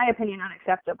are, in my opinion,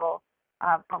 unacceptable,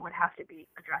 but would have to be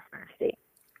addressed by the state.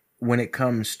 When it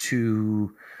comes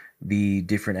to the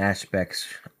different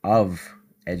aspects of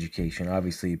education,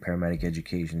 obviously paramedic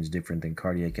education is different than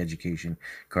cardiac education.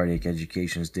 Cardiac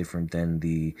education is different than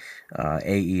the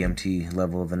AEMT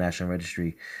level of the National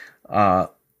Registry.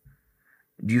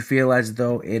 Do you feel as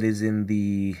though it is in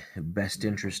the best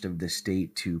interest of the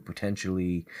state to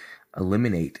potentially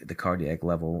eliminate the cardiac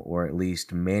level, or at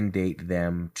least mandate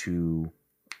them to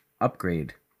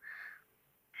upgrade?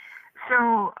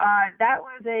 So that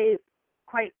was a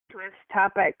quite twist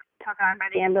topic took on by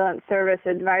the Ambulance Service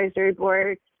Advisory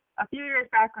Board a few years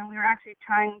back when we were actually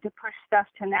trying to push stuff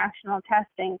to national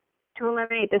testing to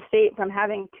eliminate the state from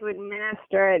having to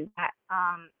administer that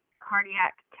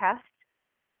cardiac test,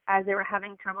 as they were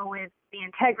having trouble with the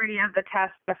integrity of the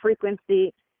test, the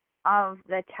frequency of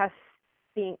the tests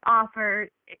being offered,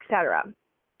 etc.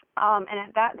 And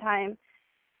at that time,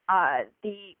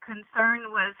 the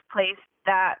concern was placed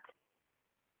that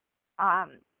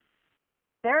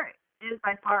there is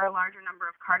by far a larger number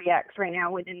of cardiacs right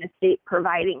now within the state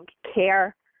providing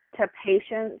care to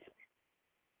patients,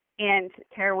 and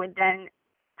care would then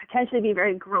potentially be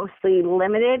very grossly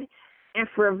limited if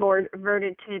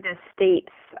reverted to the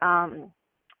state's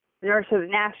or sort of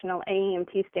national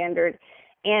AEMT standard,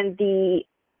 and the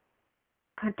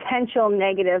potential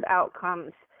negative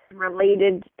outcomes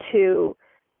related to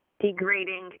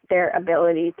degrading their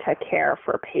ability to care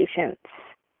for patients,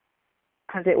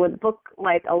 because it would look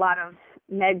like a lot of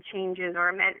med changes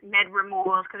or med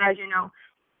removals, because as you know,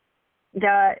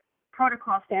 the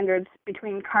protocol standards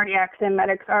between cardiacs and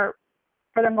medics are,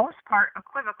 for the most part,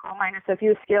 equivocal, minus a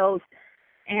few skills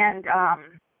and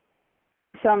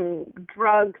some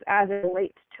drugs as it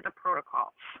relates to the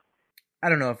protocol. I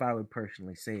don't know if I would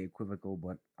personally say equivocal,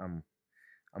 but I'm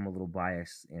a little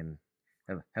biased and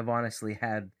have honestly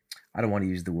had, I don't want to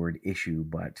use the word issue,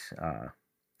 but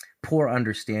poor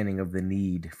understanding of the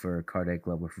need for cardiac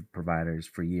level providers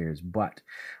for years. But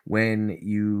when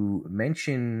you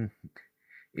mention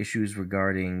issues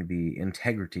regarding the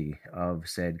integrity of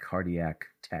said cardiac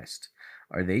test,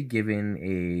 are they given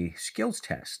a skills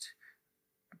test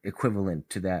equivalent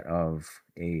to that of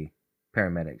a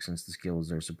paramedic, since the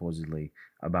skills are supposedly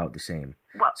about the same?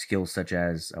 Well, skills such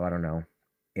as, I don't know,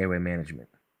 airway management.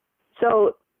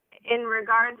 So in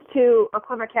regards to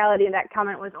equivocality, that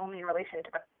comment was only in relation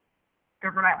to the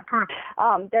Rhode Island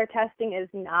protocol. Their testing and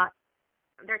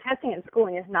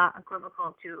schooling is not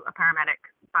equivocal to a paramedic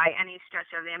by any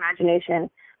stretch of the imagination.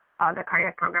 The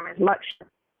cardiac program is much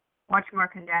more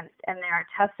condensed, and they are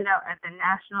tested out at the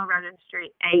National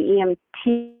Registry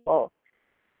AEMT level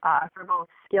for both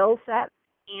skill sets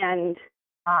and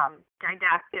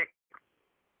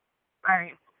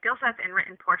skill sets and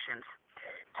written portions.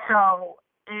 So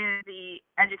it is the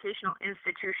educational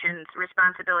institution's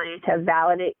responsibility to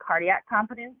validate cardiac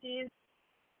competencies,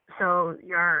 so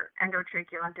your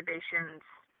endotracheal intubations,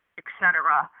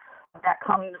 etc., that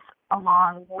comes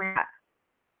along with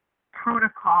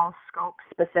protocol scope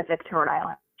specific to Rhode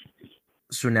Island.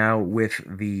 So now, with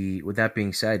that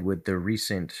being said, with the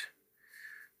recent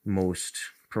most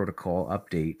protocol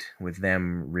update, with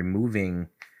them removing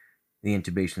the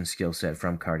intubation skill set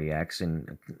from cardiacs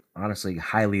and honestly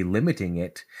highly limiting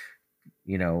it,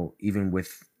 even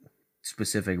with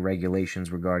specific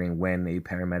regulations regarding when a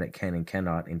paramedic can and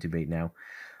cannot intubate now,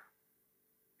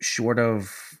 short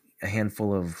of a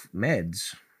handful of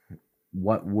meds,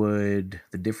 what would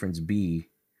the difference be,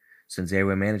 since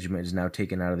airway management is now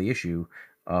taken out of the issue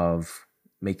of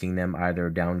making them either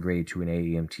downgrade to an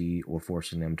AEMT or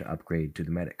forcing them to upgrade to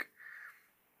the medic?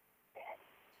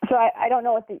 So I don't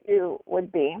know what the issue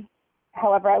would be.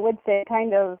 However, I would say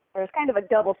there's kind of a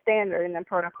double standard in the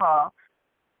protocol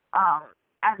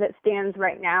as it stands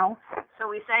right now. So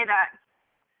we say that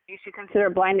you should consider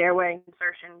blind airway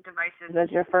insertion devices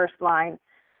as your first line,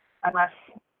 unless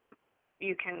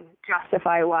you can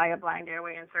justify why a blind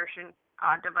airway insertion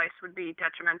device would be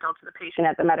detrimental to the patient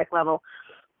at the medic level.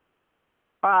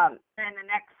 Then the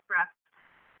next breath,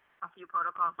 a few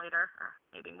protocols later, or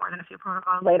maybe more than a few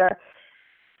protocols later,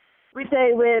 we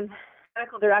say with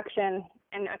medical direction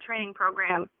and a training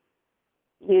program,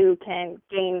 you can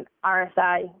gain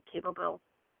RSI capable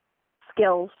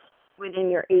skills within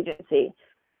your agency.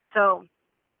 So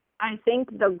I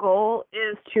think the goal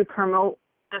is to promote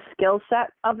the skill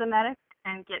set of the medic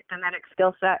and get the medic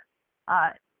skill set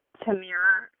to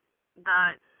mirror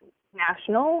the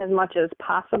national as much as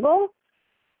possible,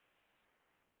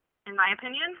 in my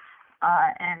opinion.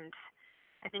 And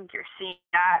I think you're seeing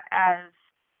that as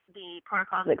the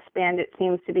protocols expand, it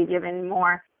seems to be given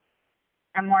more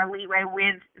and more leeway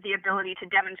with the ability to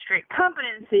demonstrate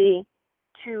competency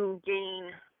to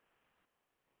gain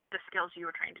the skills you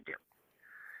were trying to do.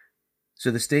 So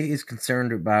the state is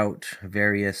concerned about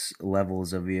various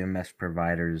levels of EMS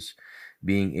providers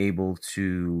being able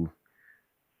to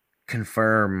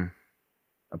confirm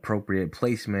appropriate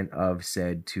placement of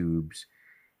said tubes.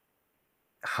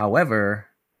 However,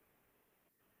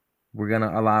 we're going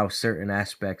to allow certain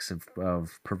aspects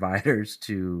of providers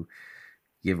to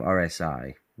give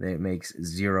RSI. It makes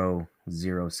zero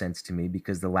sense to me,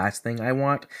 because the last thing I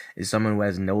want is someone who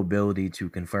has no ability to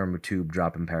confirm a tube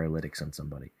dropping paralytics on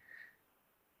somebody.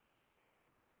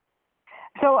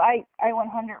 So I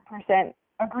 100%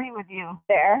 agree with you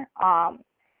there.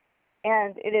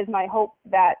 And it is my hope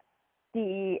that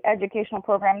the educational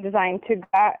program designed to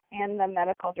that and the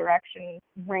medical direction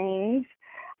range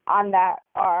on that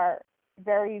are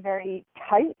very, very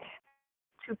tight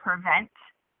to prevent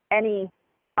any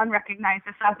unrecognized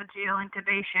esophageal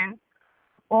intubation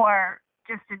or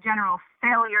just a general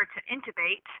failure to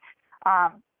intubate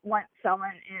once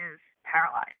someone is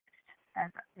paralyzed. As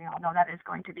we all know, that is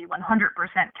going to be 100%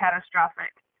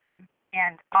 catastrophic,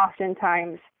 and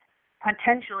oftentimes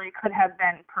potentially could have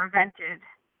been prevented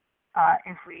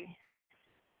if we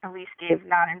at least gave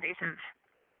non-invasive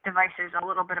devices a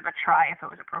little bit of a try if it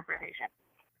was appropriate.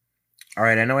 All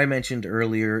right, I know I mentioned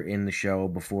earlier in the show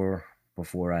before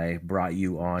I brought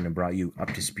you on and brought you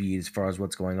up to speed as far as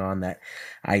what's going on, that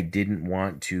I didn't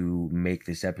want to make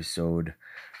this episode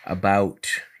about,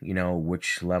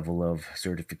 which level of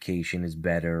certification is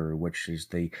better, or which is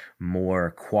the more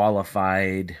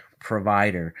qualified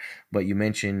provider. But you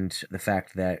mentioned the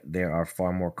fact that there are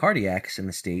far more cardiacs in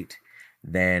the state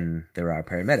than there are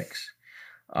paramedics.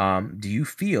 Do you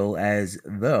feel as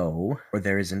though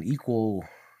there is an equal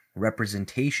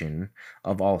representation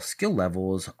of all skill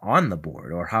levels on the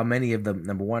board, or how many of the,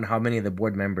 number one, how many of the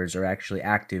board members are actually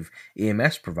active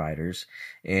EMS providers,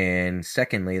 and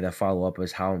secondly, the follow-up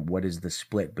is what is the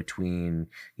split between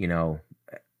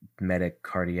medic,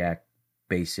 cardiac,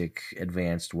 basic,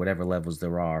 advanced, whatever levels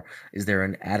there are? Is there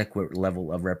an adequate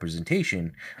level of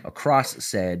representation across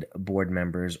said board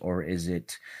members, or is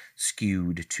it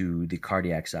skewed to the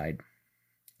cardiac side?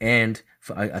 And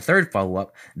a third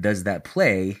follow-up, does that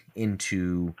play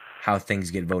into how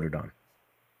things get voted on?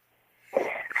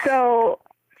 So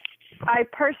I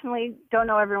personally don't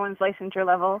know everyone's licensure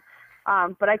level,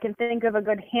 but I can think of a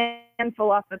good handful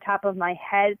off the top of my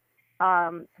head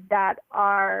that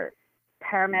are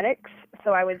paramedics.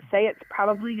 So I would say it's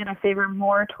probably going to favor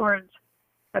more towards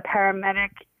the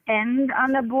paramedic end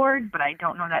on the board, but I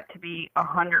don't know that to be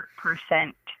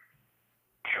 100%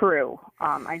 true.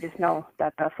 I just know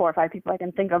that the 4 or 5 people I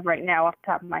can think of right now off the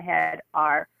top of my head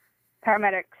are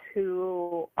paramedics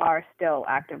who are still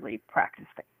actively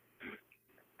practicing.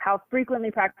 How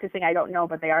frequently practicing, I don't know,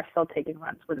 but they are still taking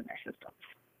runs within their systems.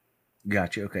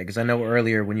 Gotcha. Okay, because I know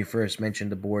earlier when you first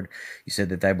mentioned the board, you said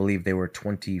that I believe there were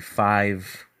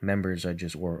 25 members,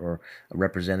 or a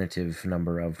representative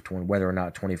number of 20. Whether or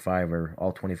not 25 or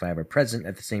all 25 are present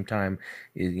at the same time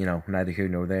is, neither here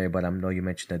nor there. But I know you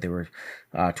mentioned that there were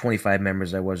 25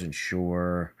 members. I wasn't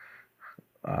sure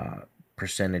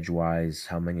percentage-wise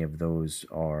how many of those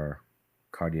are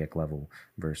cardiac level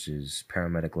versus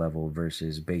paramedic level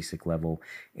versus basic level,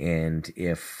 and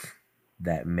if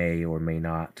that may or may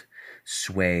not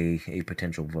sway a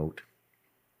potential vote.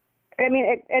 I mean,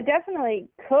 it definitely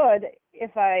could.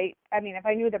 If I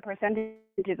knew the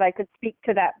percentages, I could speak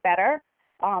to that better.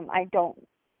 I don't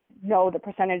know the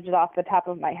percentages off the top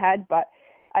of my head, but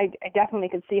I definitely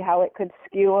could see how it could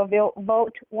skew a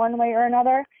vote one way or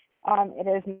another. It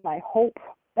is my hope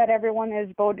that everyone is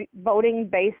voting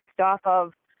based off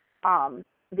of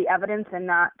the evidence and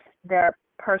not their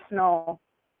personal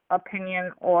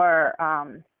opinion or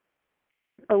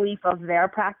belief of their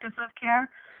practice of care.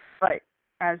 But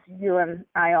as you and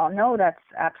I all know, that's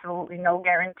absolutely no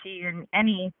guarantee in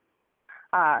any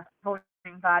voting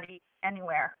body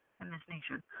anywhere in this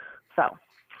nation. So.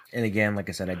 And again, like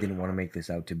I said, I didn't want to make this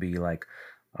out to be like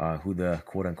who the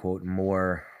quote-unquote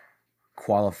more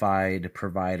qualified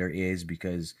provider is,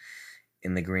 because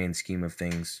in the grand scheme of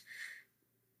things,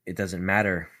 it doesn't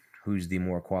matter who's the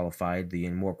more qualified. The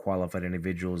more qualified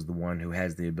individual is the one who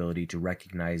has the ability to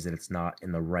recognize that it's not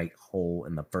in the right hole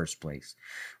in the first place,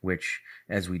 which,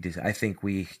 as we did, I think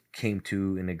we came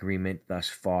to an agreement thus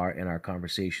far in our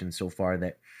conversation so far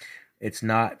that it's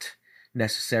not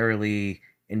necessarily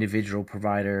individual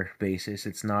provider basis.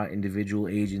 It's not individual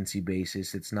agency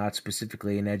basis. It's not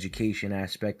specifically an education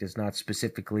aspect. It's not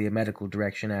specifically a medical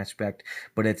direction aspect,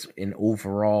 but it's an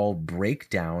overall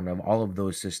breakdown of all of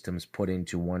those systems put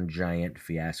into one giant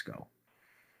fiasco.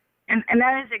 And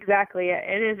that is exactly it.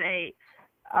 It is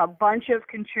a bunch of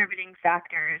contributing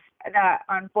factors that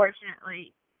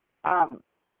unfortunately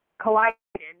collided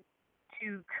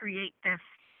to create this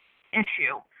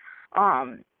issue.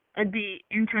 It'd be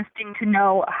interesting to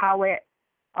know how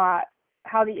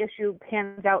the issue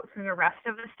pans out through the rest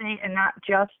of the state, and not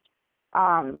just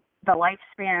the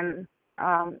lifespan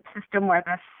system where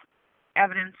this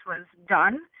evidence was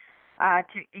done,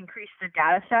 to increase the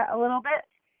data set a little bit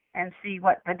and see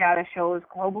what the data shows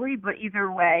globally. But either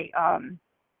way,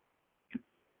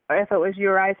 if it was you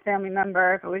or I's family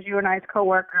member, if it was you and I's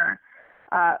coworker,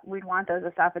 we'd want those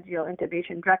esophageal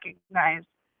intubations recognized.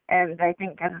 And I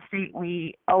think as a state,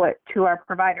 we owe it to our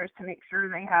providers to make sure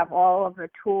they have all of the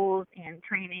tools and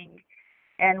training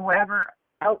and whatever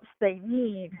else they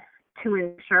need to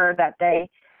ensure that they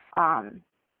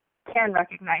can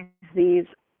recognize these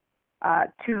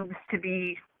tubes to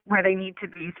be where they need to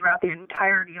be throughout the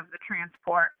entirety of the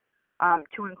transport,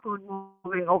 to include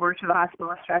moving over to the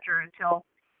hospital stretcher until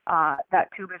that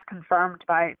tube is confirmed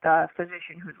by the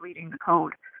physician who's leading the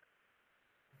code.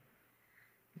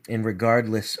 And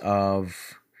regardless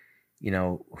of,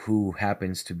 who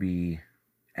happens to be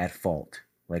at fault,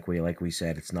 like we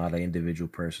said, it's not an individual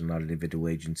person, not an individual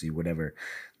agency, whatever.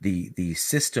 The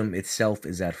system itself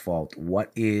is at fault.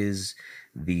 What is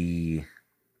the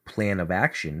plan of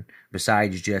action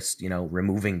besides just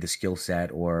removing the skill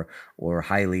set or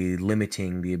highly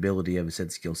limiting the ability of a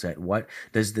said skill set? What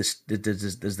does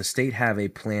the state have a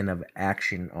plan of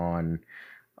action on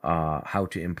how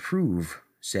to improve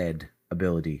said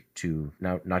ability to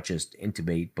not just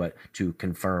intubate but to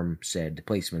confirm said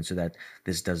placement so that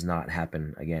this does not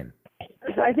happen again?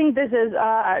 So I think this is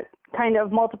kind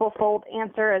of multiple fold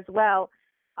answer as well.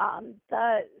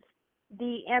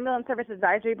 The Ambulance Service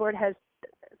Advisory Board has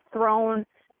thrown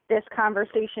this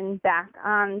conversation back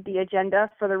on the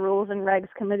agenda for the Rules and Regs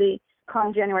Committee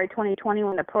come January 2020,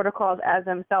 when the protocols as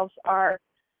themselves are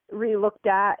re-looked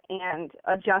at and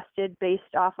adjusted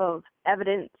based off of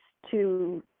evidence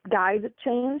to guide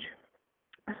change.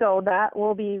 So that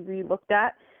will be re-looked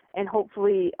at, and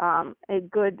hopefully a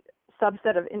good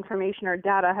subset of information or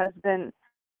data has been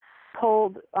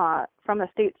pulled from the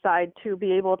state side to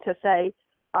be able to say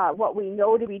what we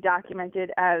know to be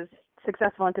documented as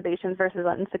successful intubations versus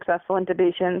unsuccessful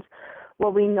intubations,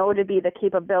 what we know to be the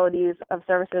capabilities of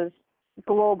services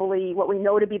globally, what we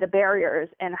know to be the barriers,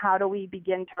 and how do we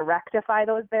begin to rectify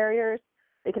those barriers.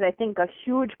 Because I think a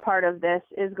huge part of this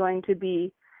is going to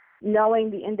be knowing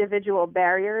the individual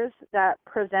barriers that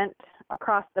present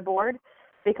across the board,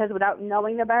 because without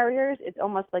knowing the barriers, it's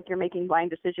almost like you're making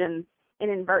blind decisions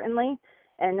inadvertently,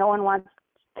 and no one wants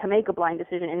to make a blind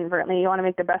decision inadvertently. You want to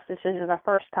make the best decision the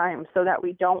first time so that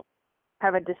we don't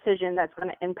have a decision that's going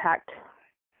to impact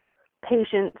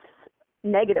patients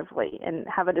negatively and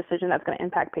have a decision that's going to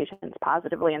impact patients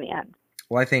positively in the end.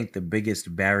 Well, I think the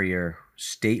biggest barrier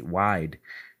statewide,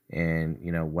 and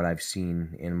what I've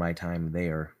seen in my time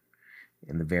there,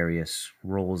 in the various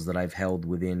roles that I've held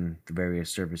within the various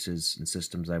services and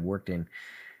systems I've worked in,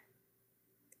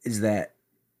 is that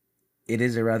it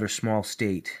is a rather small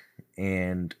state,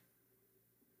 and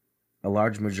a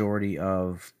large majority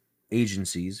of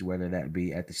agencies, whether that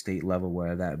be at the state level,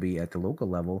 whether that be at the local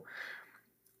level,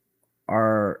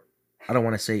 are, I don't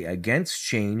want to say against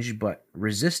change, but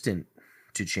resistant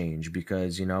to change,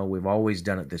 because we've always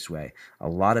done it this way. A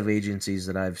lot of agencies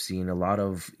that I've seen, a lot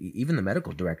of even the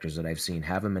medical directors that I've seen,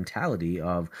 have a mentality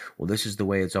of, well, this is the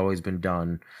way it's always been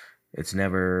done. It's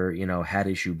never had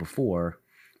issue before.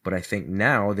 But I think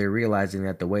now they're realizing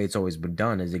that the way it's always been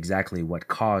done is exactly what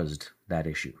caused that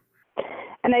issue.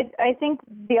 And I think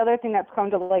the other thing that's come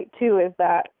to light too is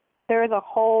that there is a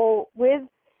whole, with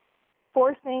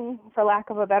forcing, for lack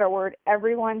of a better word,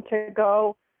 everyone to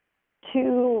go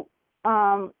to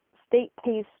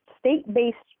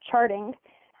state-based charting,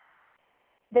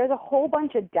 there's a whole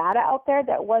bunch of data out there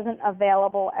that wasn't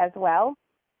available as well.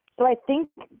 So I think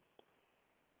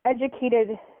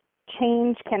educated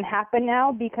change can happen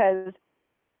now, because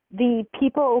the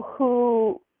people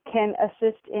who can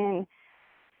assist in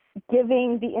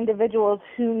giving the individuals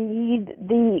who need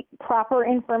the proper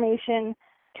information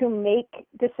to make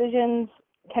decisions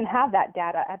can have that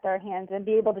data at their hands and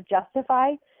be able to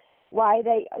justify why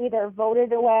they either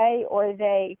voted away or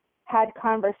they had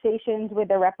conversations with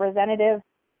the representative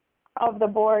of the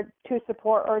board to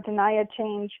support or deny a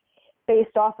change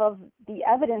based off of the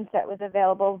evidence that was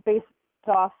available, based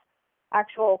off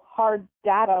actual hard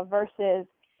data versus,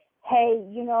 hey,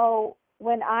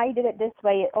 when I did it this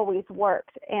way, it always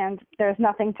worked, and there's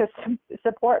nothing to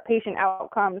support patient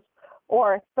outcomes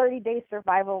or 30-day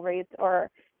survival rates or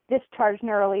discharge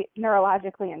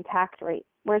neurologically intact rates,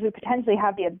 whereas we potentially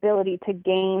have the ability to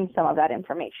gain some of that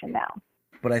information now.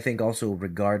 But I think also,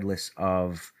 regardless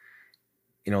of,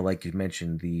 like you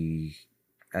mentioned,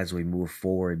 as we move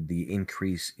forward, the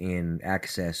increase in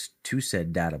access to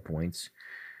said data points,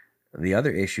 the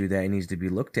other issue that needs to be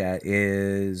looked at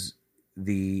is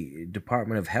the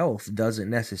Department of Health doesn't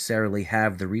necessarily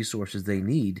have the resources they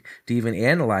need to even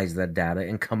analyze that data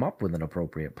and come up with an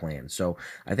appropriate plan. So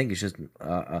I think it's just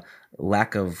a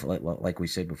lack of, like we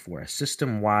said before, a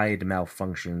system-wide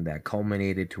malfunction that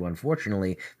culminated to,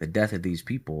 unfortunately, the death of these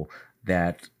people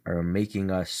that are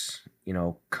making us,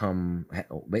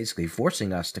 basically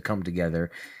forcing us to come together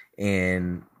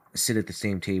and sit at the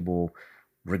same table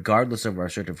regardless of our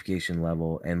certification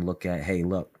level and look at, hey,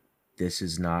 look, this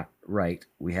is not right.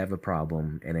 We have a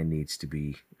problem and it needs to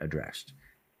be addressed.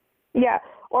 Yeah.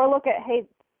 Or look at, hey,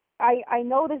 I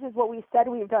know this is what we said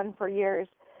we've done for years,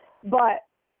 but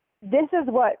this is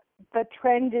what the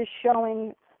trend is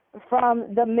showing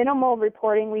from the minimal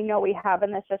reporting we know we have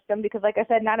in the system, because like I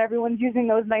said, not everyone's using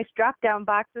those nice drop-down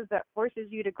boxes that forces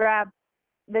you to grab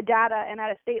the data, and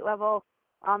at a state level,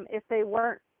 if they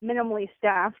weren't minimally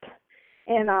staffed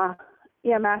in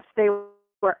EMS, they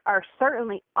are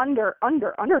certainly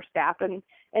understaffed in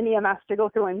EMS to go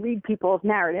through and read people's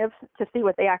narratives to see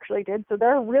what they actually did. So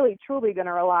they're really truly going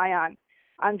to rely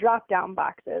on drop-down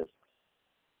boxes.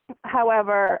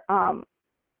 However,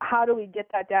 how do we get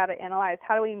that data analyzed?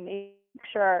 How do we make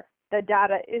sure the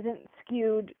data isn't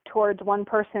skewed towards one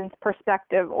person's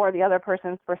perspective or the other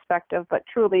person's perspective, but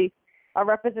truly a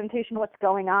representation of what's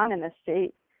going on in the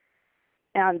state,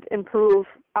 and improve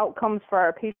outcomes for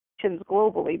our patients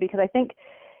globally? Because I think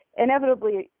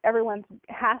inevitably everyone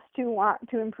has to want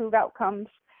to improve outcomes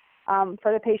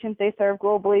for the patients they serve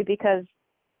globally, because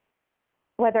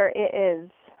whether it is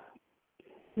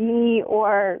me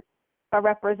or a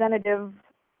representative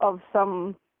of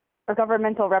a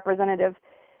governmental representative,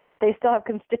 they still have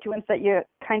constituents that you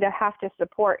kind of have to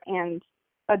support and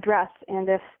address. And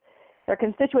if their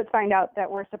constituents find out that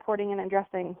we're supporting and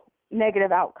addressing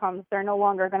negative outcomes, they're no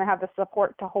longer going to have the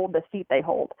support to hold the seat they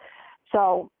hold.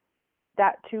 So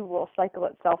that too will cycle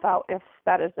itself out if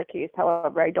that is the case.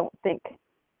 However, I don't think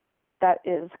that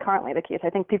is currently the case.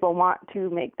 I think people want to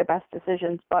make the best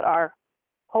decisions, but are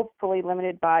hopefully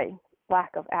limited by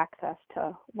lack of access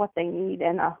to what they need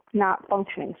in a not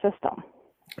functioning system.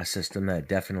 A system that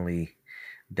definitely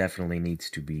needs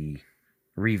to be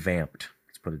revamped.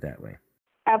 Let's put it that way.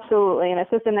 Absolutely, and a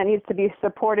system that needs to be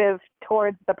supportive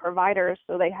towards the providers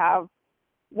so they have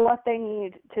what they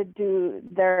need to do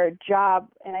their job.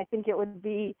 And I think it would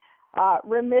be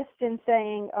remiss in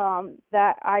saying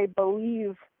that I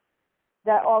believe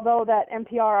that although that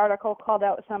NPR article called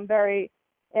out some very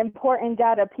important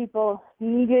data people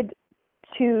needed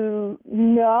to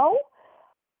know,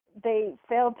 they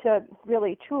failed to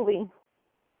really truly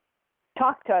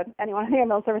talk to anyone on the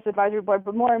Ambulance Service Advisory Board,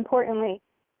 but more importantly,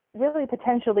 really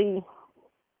potentially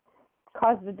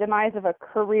cause the demise of a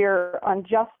career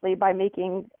unjustly by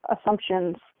making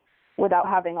assumptions without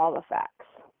having all the facts.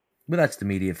 But that's the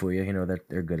media for you. That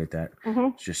they're good at that.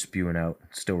 Mm-hmm. It's just spewing out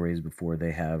stories before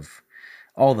they have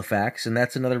all the facts. And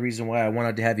that's another reason why I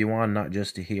wanted to have you on, not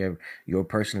just to hear your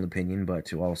personal opinion, but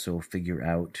to also figure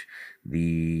out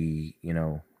the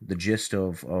gist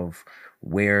of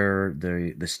where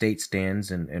the state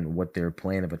stands and what their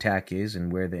plan of attack is,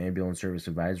 and where the Ambulance Service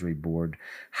Advisory Board,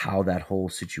 how that whole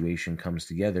situation comes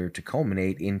together to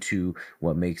culminate into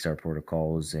what makes our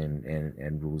protocols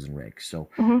and rules and regs. So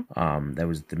that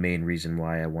was the main reason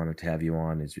why I wanted to have you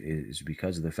on, is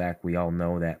because of the fact we all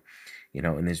know that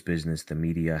in this business, the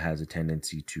media has a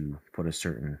tendency to put a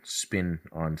certain spin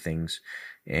on things,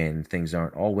 and things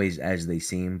aren't always as they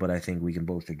seem. But I think we can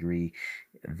both agree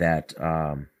that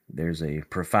there's a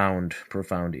profound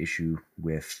issue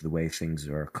with the way things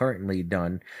are currently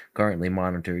done, currently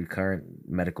monitored, current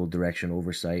medical direction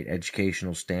oversight,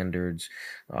 educational standards,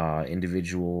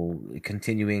 individual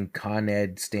continuing Con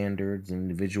Ed standards, and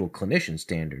individual clinician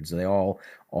standards. They all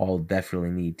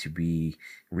definitely need to be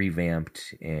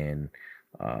revamped and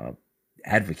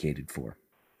advocated for.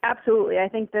 Absolutely. I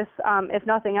think this, if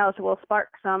nothing else, will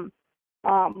spark some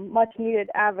much needed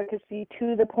advocacy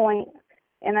to the point,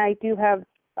 and I do have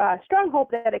strong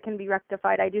hope that it can be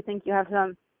rectified. I do think you have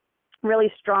some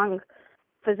really strong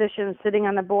physicians sitting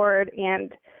on the board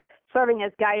and serving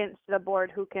as guidance to the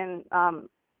board who can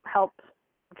help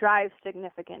drive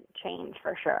significant change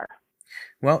for sure.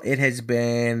 Well, it has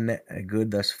been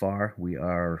good thus far. We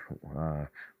are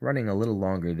running a little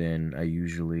longer than I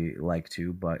usually like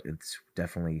to, but it's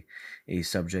definitely a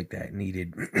subject that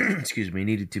needed, excuse me,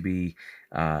 needed to be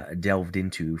delved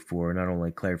into for not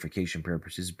only clarification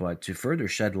purposes, but to further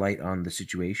shed light on the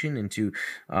situation and to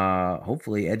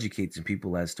hopefully educate some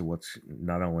people as to what's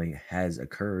not only has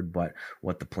occurred, but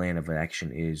what the plan of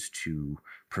action is to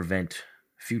prevent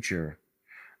future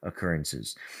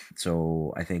occurrences.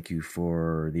 So I thank you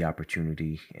for the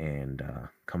opportunity and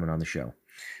coming on the show.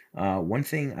 One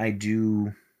thing I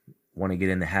do want to get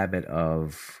in the habit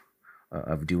of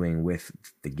doing with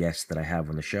the guests that I have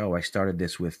on the show. I started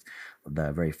this with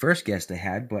the very first guest I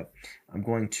had, but I'm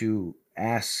going to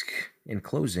ask in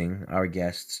closing our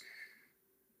guests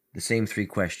the same three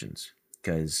questions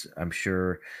because I'm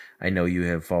sure I know you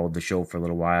have followed the show for a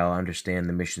little while, understand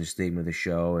the mission statement of the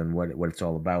show and what it's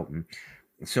all about. And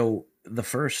so the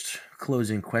first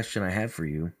closing question I have for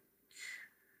you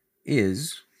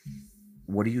is,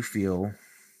 what do you feel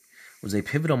was a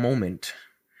pivotal moment,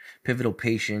 pivotal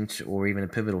patient, or even a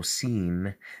pivotal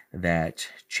scene that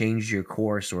changed your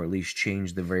course or at least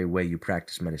changed the very way you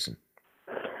practice medicine?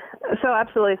 So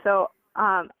absolutely. So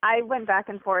I went back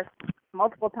and forth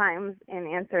multiple times in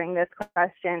answering this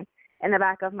question in the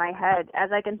back of my head, as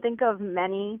I can think of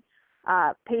many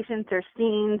patients or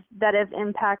scenes that have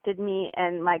impacted me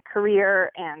and my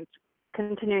career and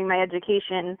continuing my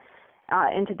education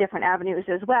into different avenues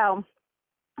as well.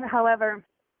 However,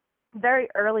 very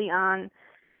early on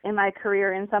in my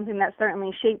career, and something that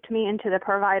certainly shaped me into the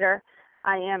provider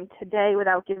I am today,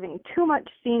 without giving too much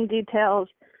scene details,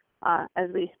 as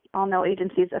we all know,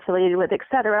 agencies affiliated with,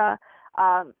 etc.,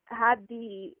 had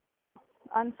the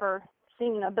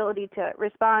unforeseen ability to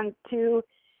respond to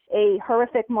a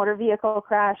horrific motor vehicle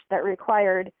crash that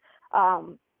required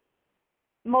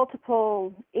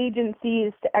multiple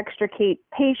agencies to extricate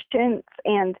patients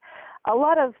and a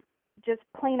lot of just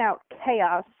plain out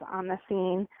chaos on the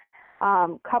scene,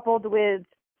 coupled with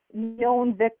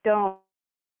known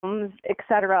victims,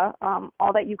 etc.,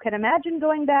 all that you can imagine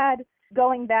going bad,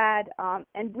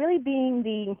 and really being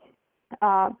the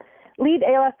lead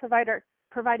ALS provider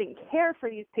providing care for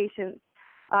these patients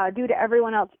due to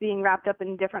everyone else being wrapped up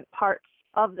in different parts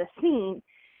of the scene.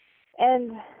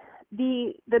 And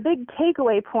the big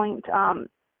takeaway point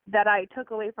that I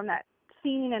took away from that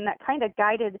scene and that kind of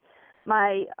guided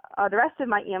my the rest of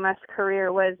my EMS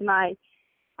career was my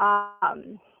I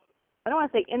don't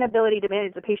want to say inability to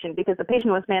manage the patient, because the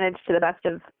patient was managed to the best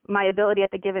of my ability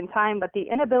at the given time, but the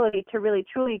inability to really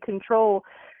truly control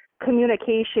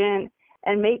communication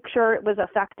and make sure it was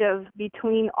effective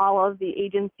between all of the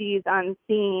agencies on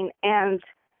scene, and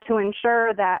to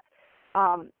ensure that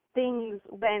things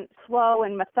went slow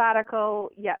and methodical,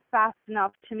 yet fast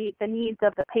enough to meet the needs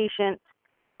of the patient,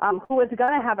 who was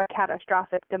going to have a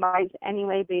catastrophic demise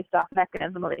anyway based off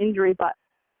mechanism of injury. But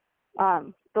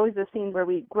those are the scenes where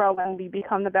we grow and we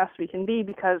become the best we can be,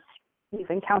 because we've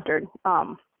encountered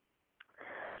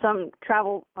some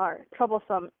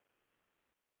troublesome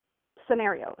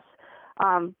scenarios.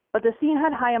 But the scene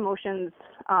had high emotions.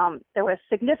 There was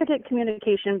significant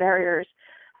communication barriers,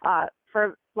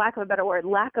 for lack of a better word,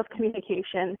 lack of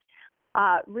communication,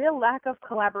 real lack of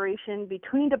collaboration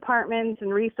between departments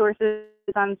and resources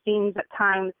on scenes at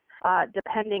times,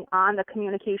 depending on the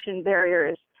communication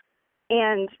barriers,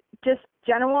 and just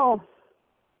general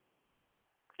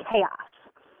chaos.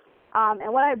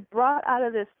 And what I brought out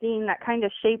of this scene that kind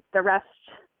of shaped the rest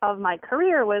of my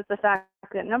career was the fact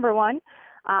that, number one,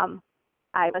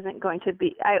 I wasn't going to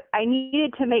be, I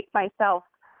needed to make myself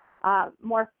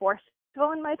more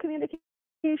forceful in my communication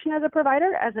as a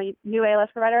provider. As a new ALS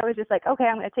provider, I was just like, okay,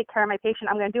 I'm going to take care of my patient.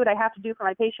 I'm going to do what I have to do for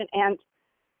my patient, and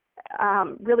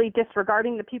really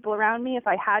disregarding the people around me if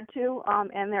I had to,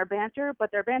 and their banter.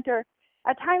 But their banter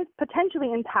at times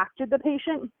potentially impacted the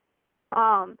patient,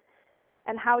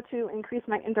 and how to increase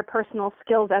my interpersonal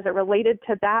skills as it related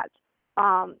to that,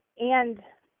 and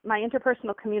my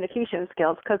interpersonal communication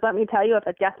skills. Because let me tell you, if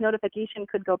a death notification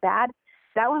could go bad,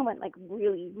 that one went like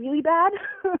really, really bad.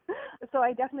 So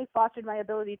I definitely fostered my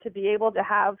ability to be able to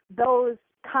have those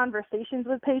conversations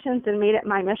with patients, and made it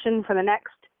my mission for the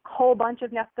next whole bunch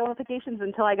of death notifications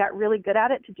until I got really good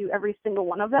at it to do every single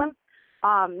one of them.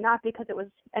 Not because it was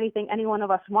anything any one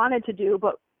of us wanted to do,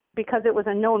 but because it was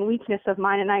a known weakness of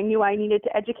mine, and I knew I needed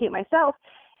to educate myself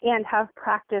and have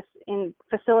practice in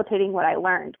facilitating what I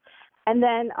learned. And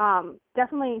then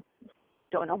definitely,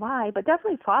 don't know why, but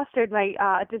definitely fostered my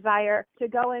desire to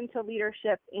go into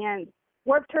leadership and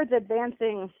work towards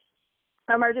advancing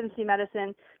emergency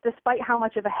medicine, despite how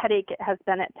much of a headache it has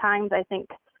been at times. I think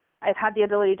I've had the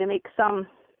ability to make some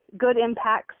good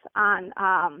impacts on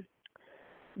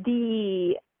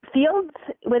the fields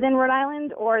within Rhode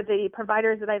Island or the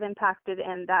providers that I've impacted,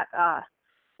 and that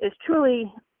is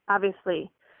truly,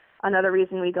 obviously, another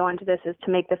reason we go into this is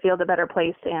to make the field a better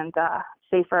place and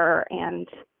safer and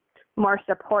more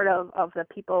supportive of the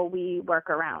people we work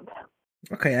around.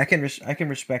 Okay, I can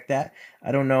respect that.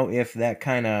 I don't know if that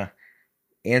kind of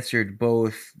answered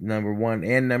both number one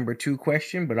and number two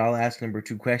question, but I'll ask number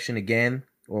two question again,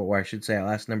 or I should say I'll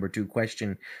ask number two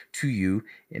question to you,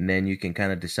 and then you can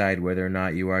kind of decide whether or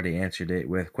not you already answered it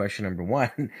with question number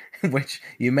one, which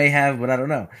you may have, but I don't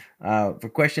know. For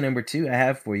question number two I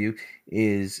have for you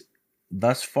is,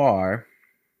 thus far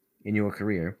in your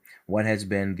career, what has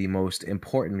been the most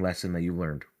important lesson that you've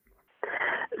learned?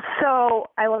 So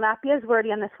I will not be as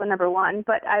wordy on this one, number one,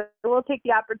 but I will take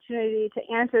the opportunity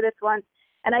to answer this one.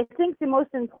 And I think the most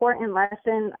important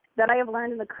lesson that I have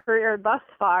learned in the career thus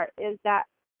far is that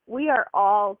we are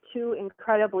all too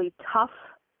incredibly tough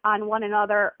on one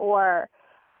another or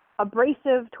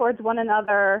abrasive towards one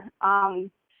another,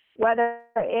 whether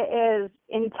it is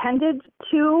intended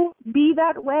to be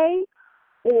that way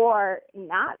or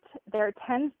not. There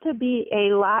tends to be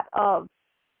a lot of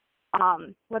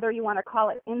whether you want to call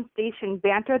it in-station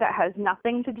banter that has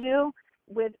nothing to do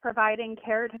with providing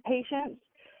care to patients,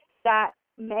 that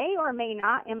may or may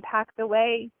not impact the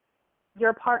way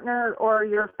your partner or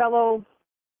your fellow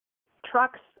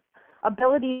truck's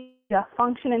ability to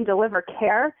function and deliver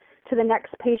care to the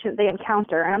next patient they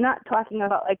encounter. And I'm not talking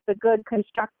about like the good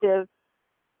constructive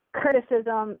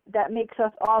criticism that makes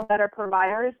us all better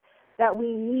providers that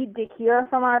we need to hear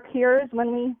from our peers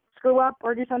when we screw up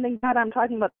or do something bad. I'm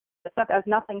talking about the stuff that has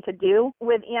nothing to do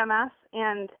with EMS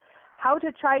and how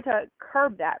to try to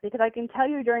curb that, because I can tell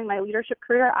you during my leadership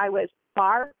career, I was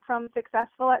far from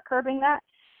successful at curbing that.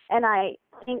 And I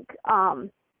think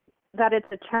that it's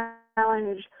a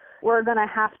challenge we're going to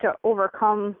have to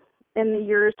overcome in the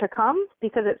years to come,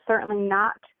 because it's certainly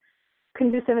not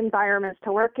conducive environments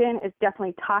to work in. It's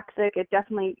definitely toxic. It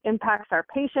definitely impacts our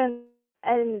patients.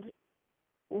 And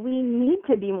we need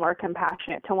to be more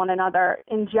compassionate to one another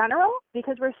in general,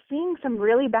 because we're seeing some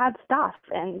really bad stuff.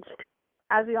 And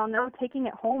as we all know, taking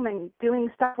it home and doing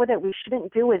stuff with it we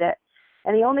shouldn't do with it.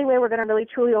 And the only way we're going to really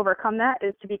truly overcome that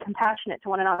is to be compassionate to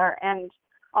one another. And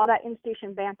all that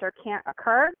in-station banter can't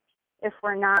occur if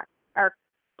we're not, or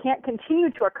can't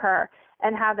continue to occur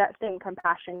and have that same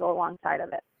compassion go alongside of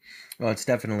it. Well, it's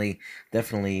definitely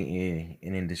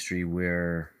an industry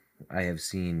where I have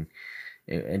seen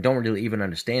and don't really even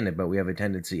understand it, but we have a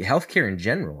tendency, healthcare in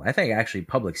general, I think actually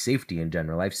public safety in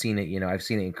general, I've seen it, I've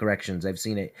seen it in corrections, I've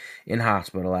seen it in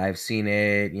hospital, I've seen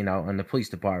it, in the police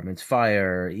departments,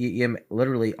 fire,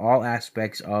 literally all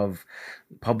aspects of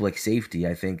public safety,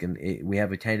 I think, and we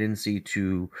have a tendency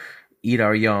to eat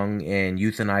our young and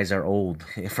euthanize our old,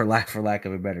 for lack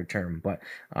of a better term. But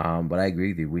I agree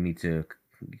with you. We need to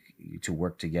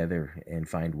work together and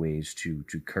find ways to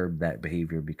curb that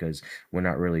behavior, because we're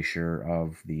not really sure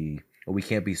of we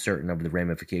can't be certain of the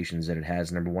ramifications that it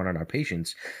has, number one, on our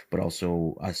patients, but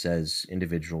also us as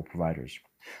individual providers.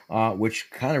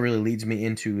 Which kind of really leads me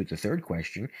into the third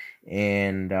question.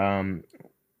 And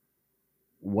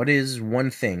what is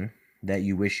one thing that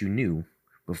you wish you knew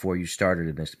before you started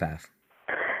in this path?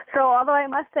 So although I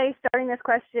must say, starting this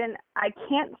question, I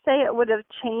can't say it would have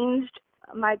changed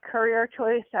my career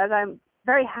choice, as I'm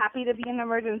very happy to be in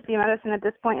emergency medicine at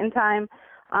this point in time,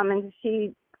 and to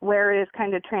see where it is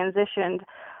kind of transitioned.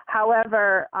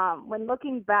 However, when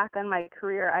looking back on my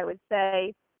career, I would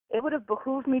say it would have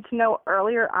behooved me to know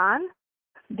earlier on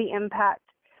the impact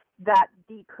that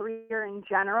the career in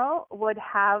general would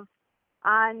have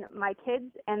on my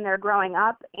kids and their growing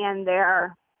up and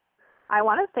their, I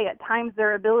want to say at times,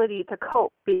 their ability to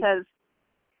cope, because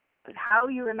how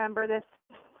you remember this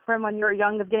from when you were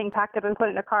young, of getting packed up and put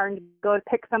in a car and go to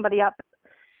pick somebody up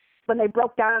when they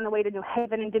broke down on the way to New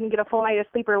Haven and didn't get a full night of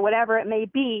sleep or whatever it may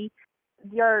be,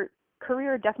 your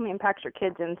career definitely impacts your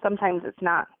kids, and sometimes it's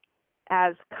not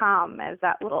as calm as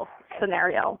that little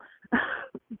scenario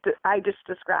I just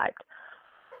described.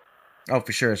 Oh,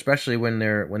 for sure, especially when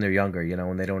they're younger,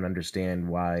 when they don't understand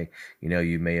why,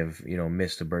 you may have,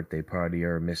 missed a birthday party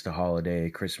or missed a holiday,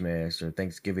 Christmas or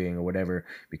Thanksgiving or whatever,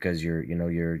 because you're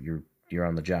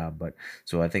on the job. But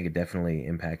so I think it definitely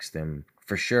impacts them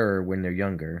for sure when they're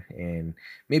younger, and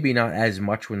maybe not as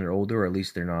much when they're older, or at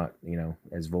least they're not,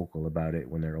 as vocal about it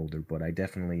when they're older. But I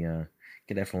definitely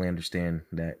can definitely understand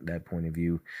that point of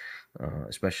view,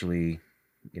 especially,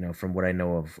 from what I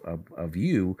know of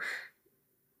you,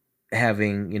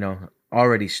 having,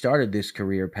 already started this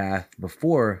career path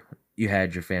before you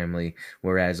had your family,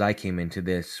 whereas I came into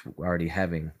this already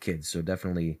having kids. So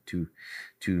definitely two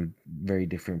very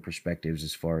different perspectives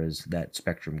as far as that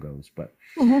spectrum goes. But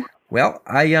well,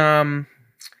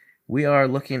 we are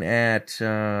looking at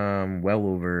well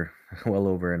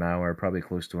over an hour, probably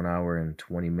close to an hour and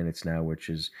 20 minutes now, which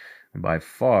is by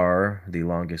far the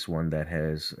longest one that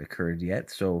has occurred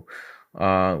yet. So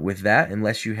with that,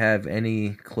 unless you have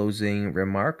any closing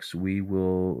remarks, we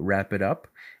will wrap it up.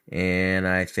 And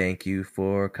I thank you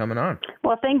for coming on.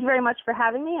 Well, thanks very much for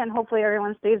having me, and hopefully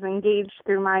everyone stays engaged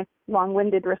through my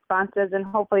long-winded responses, and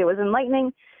hopefully it was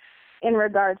enlightening in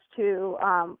regards to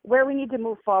where we need to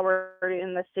move forward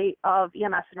in the state of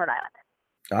EMS in Rhode Island.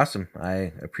 Awesome.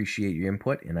 I appreciate your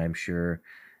input, and I'm sure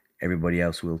everybody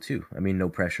else will too. I mean, no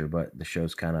pressure, but the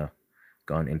show's kind of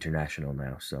gone international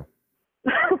now, so.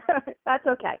 That's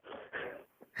okay.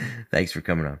 Thanks for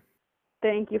coming on.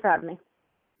 Thank you for having me.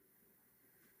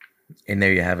 And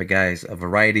there you have it, guys. A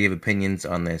variety of opinions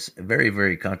on this very,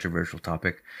 very controversial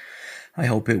topic. I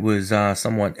hope it was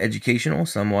somewhat educational,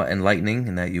 somewhat enlightening,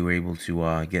 and that you were able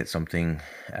to get something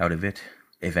out of it.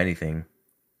 If anything,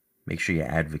 make sure you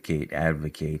advocate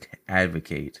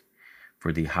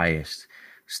for the highest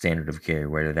standard of care,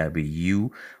 whether that be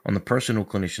you on the personal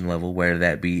clinician level, whether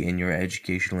that be in your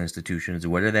educational institutions, or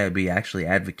whether that be actually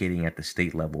advocating at the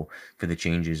state level for the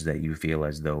changes that you feel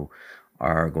as though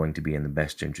are going to be in the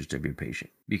best interest of your patient.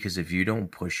 Because if you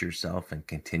don't push yourself and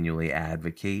continually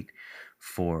advocate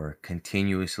for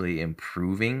continuously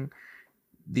improving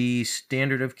the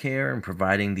standard of care and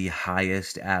providing the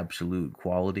highest absolute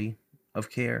quality of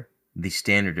care, the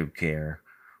standard of care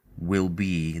will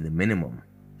be the minimum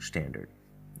standard.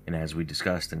 And as we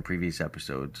discussed in previous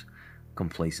episodes,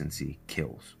 complacency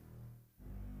kills.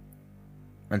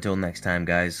 Until next time,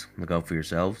 guys, look out for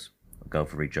yourselves, look out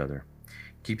for each other.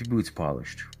 Keep your boots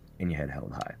polished and your head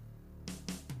held high.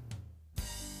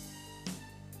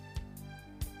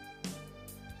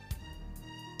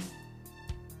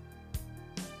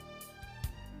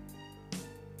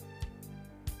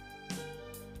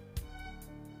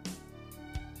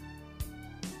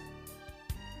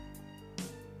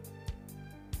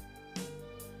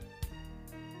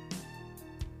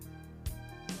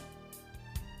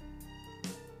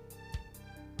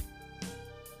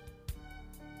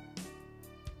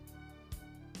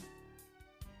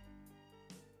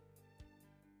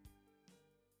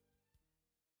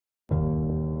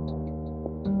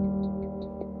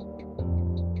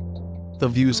 The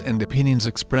views and opinions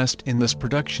expressed in this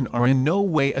production are in no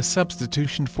way a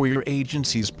substitution for your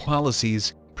agency's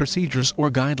policies, procedures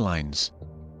or guidelines.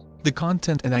 The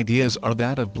content and ideas are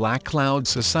that of Black Cloud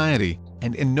Society,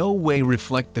 and in no way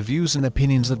reflect the views and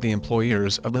opinions of the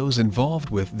employers of those involved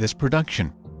with this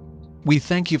production. We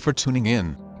thank you for tuning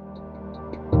in.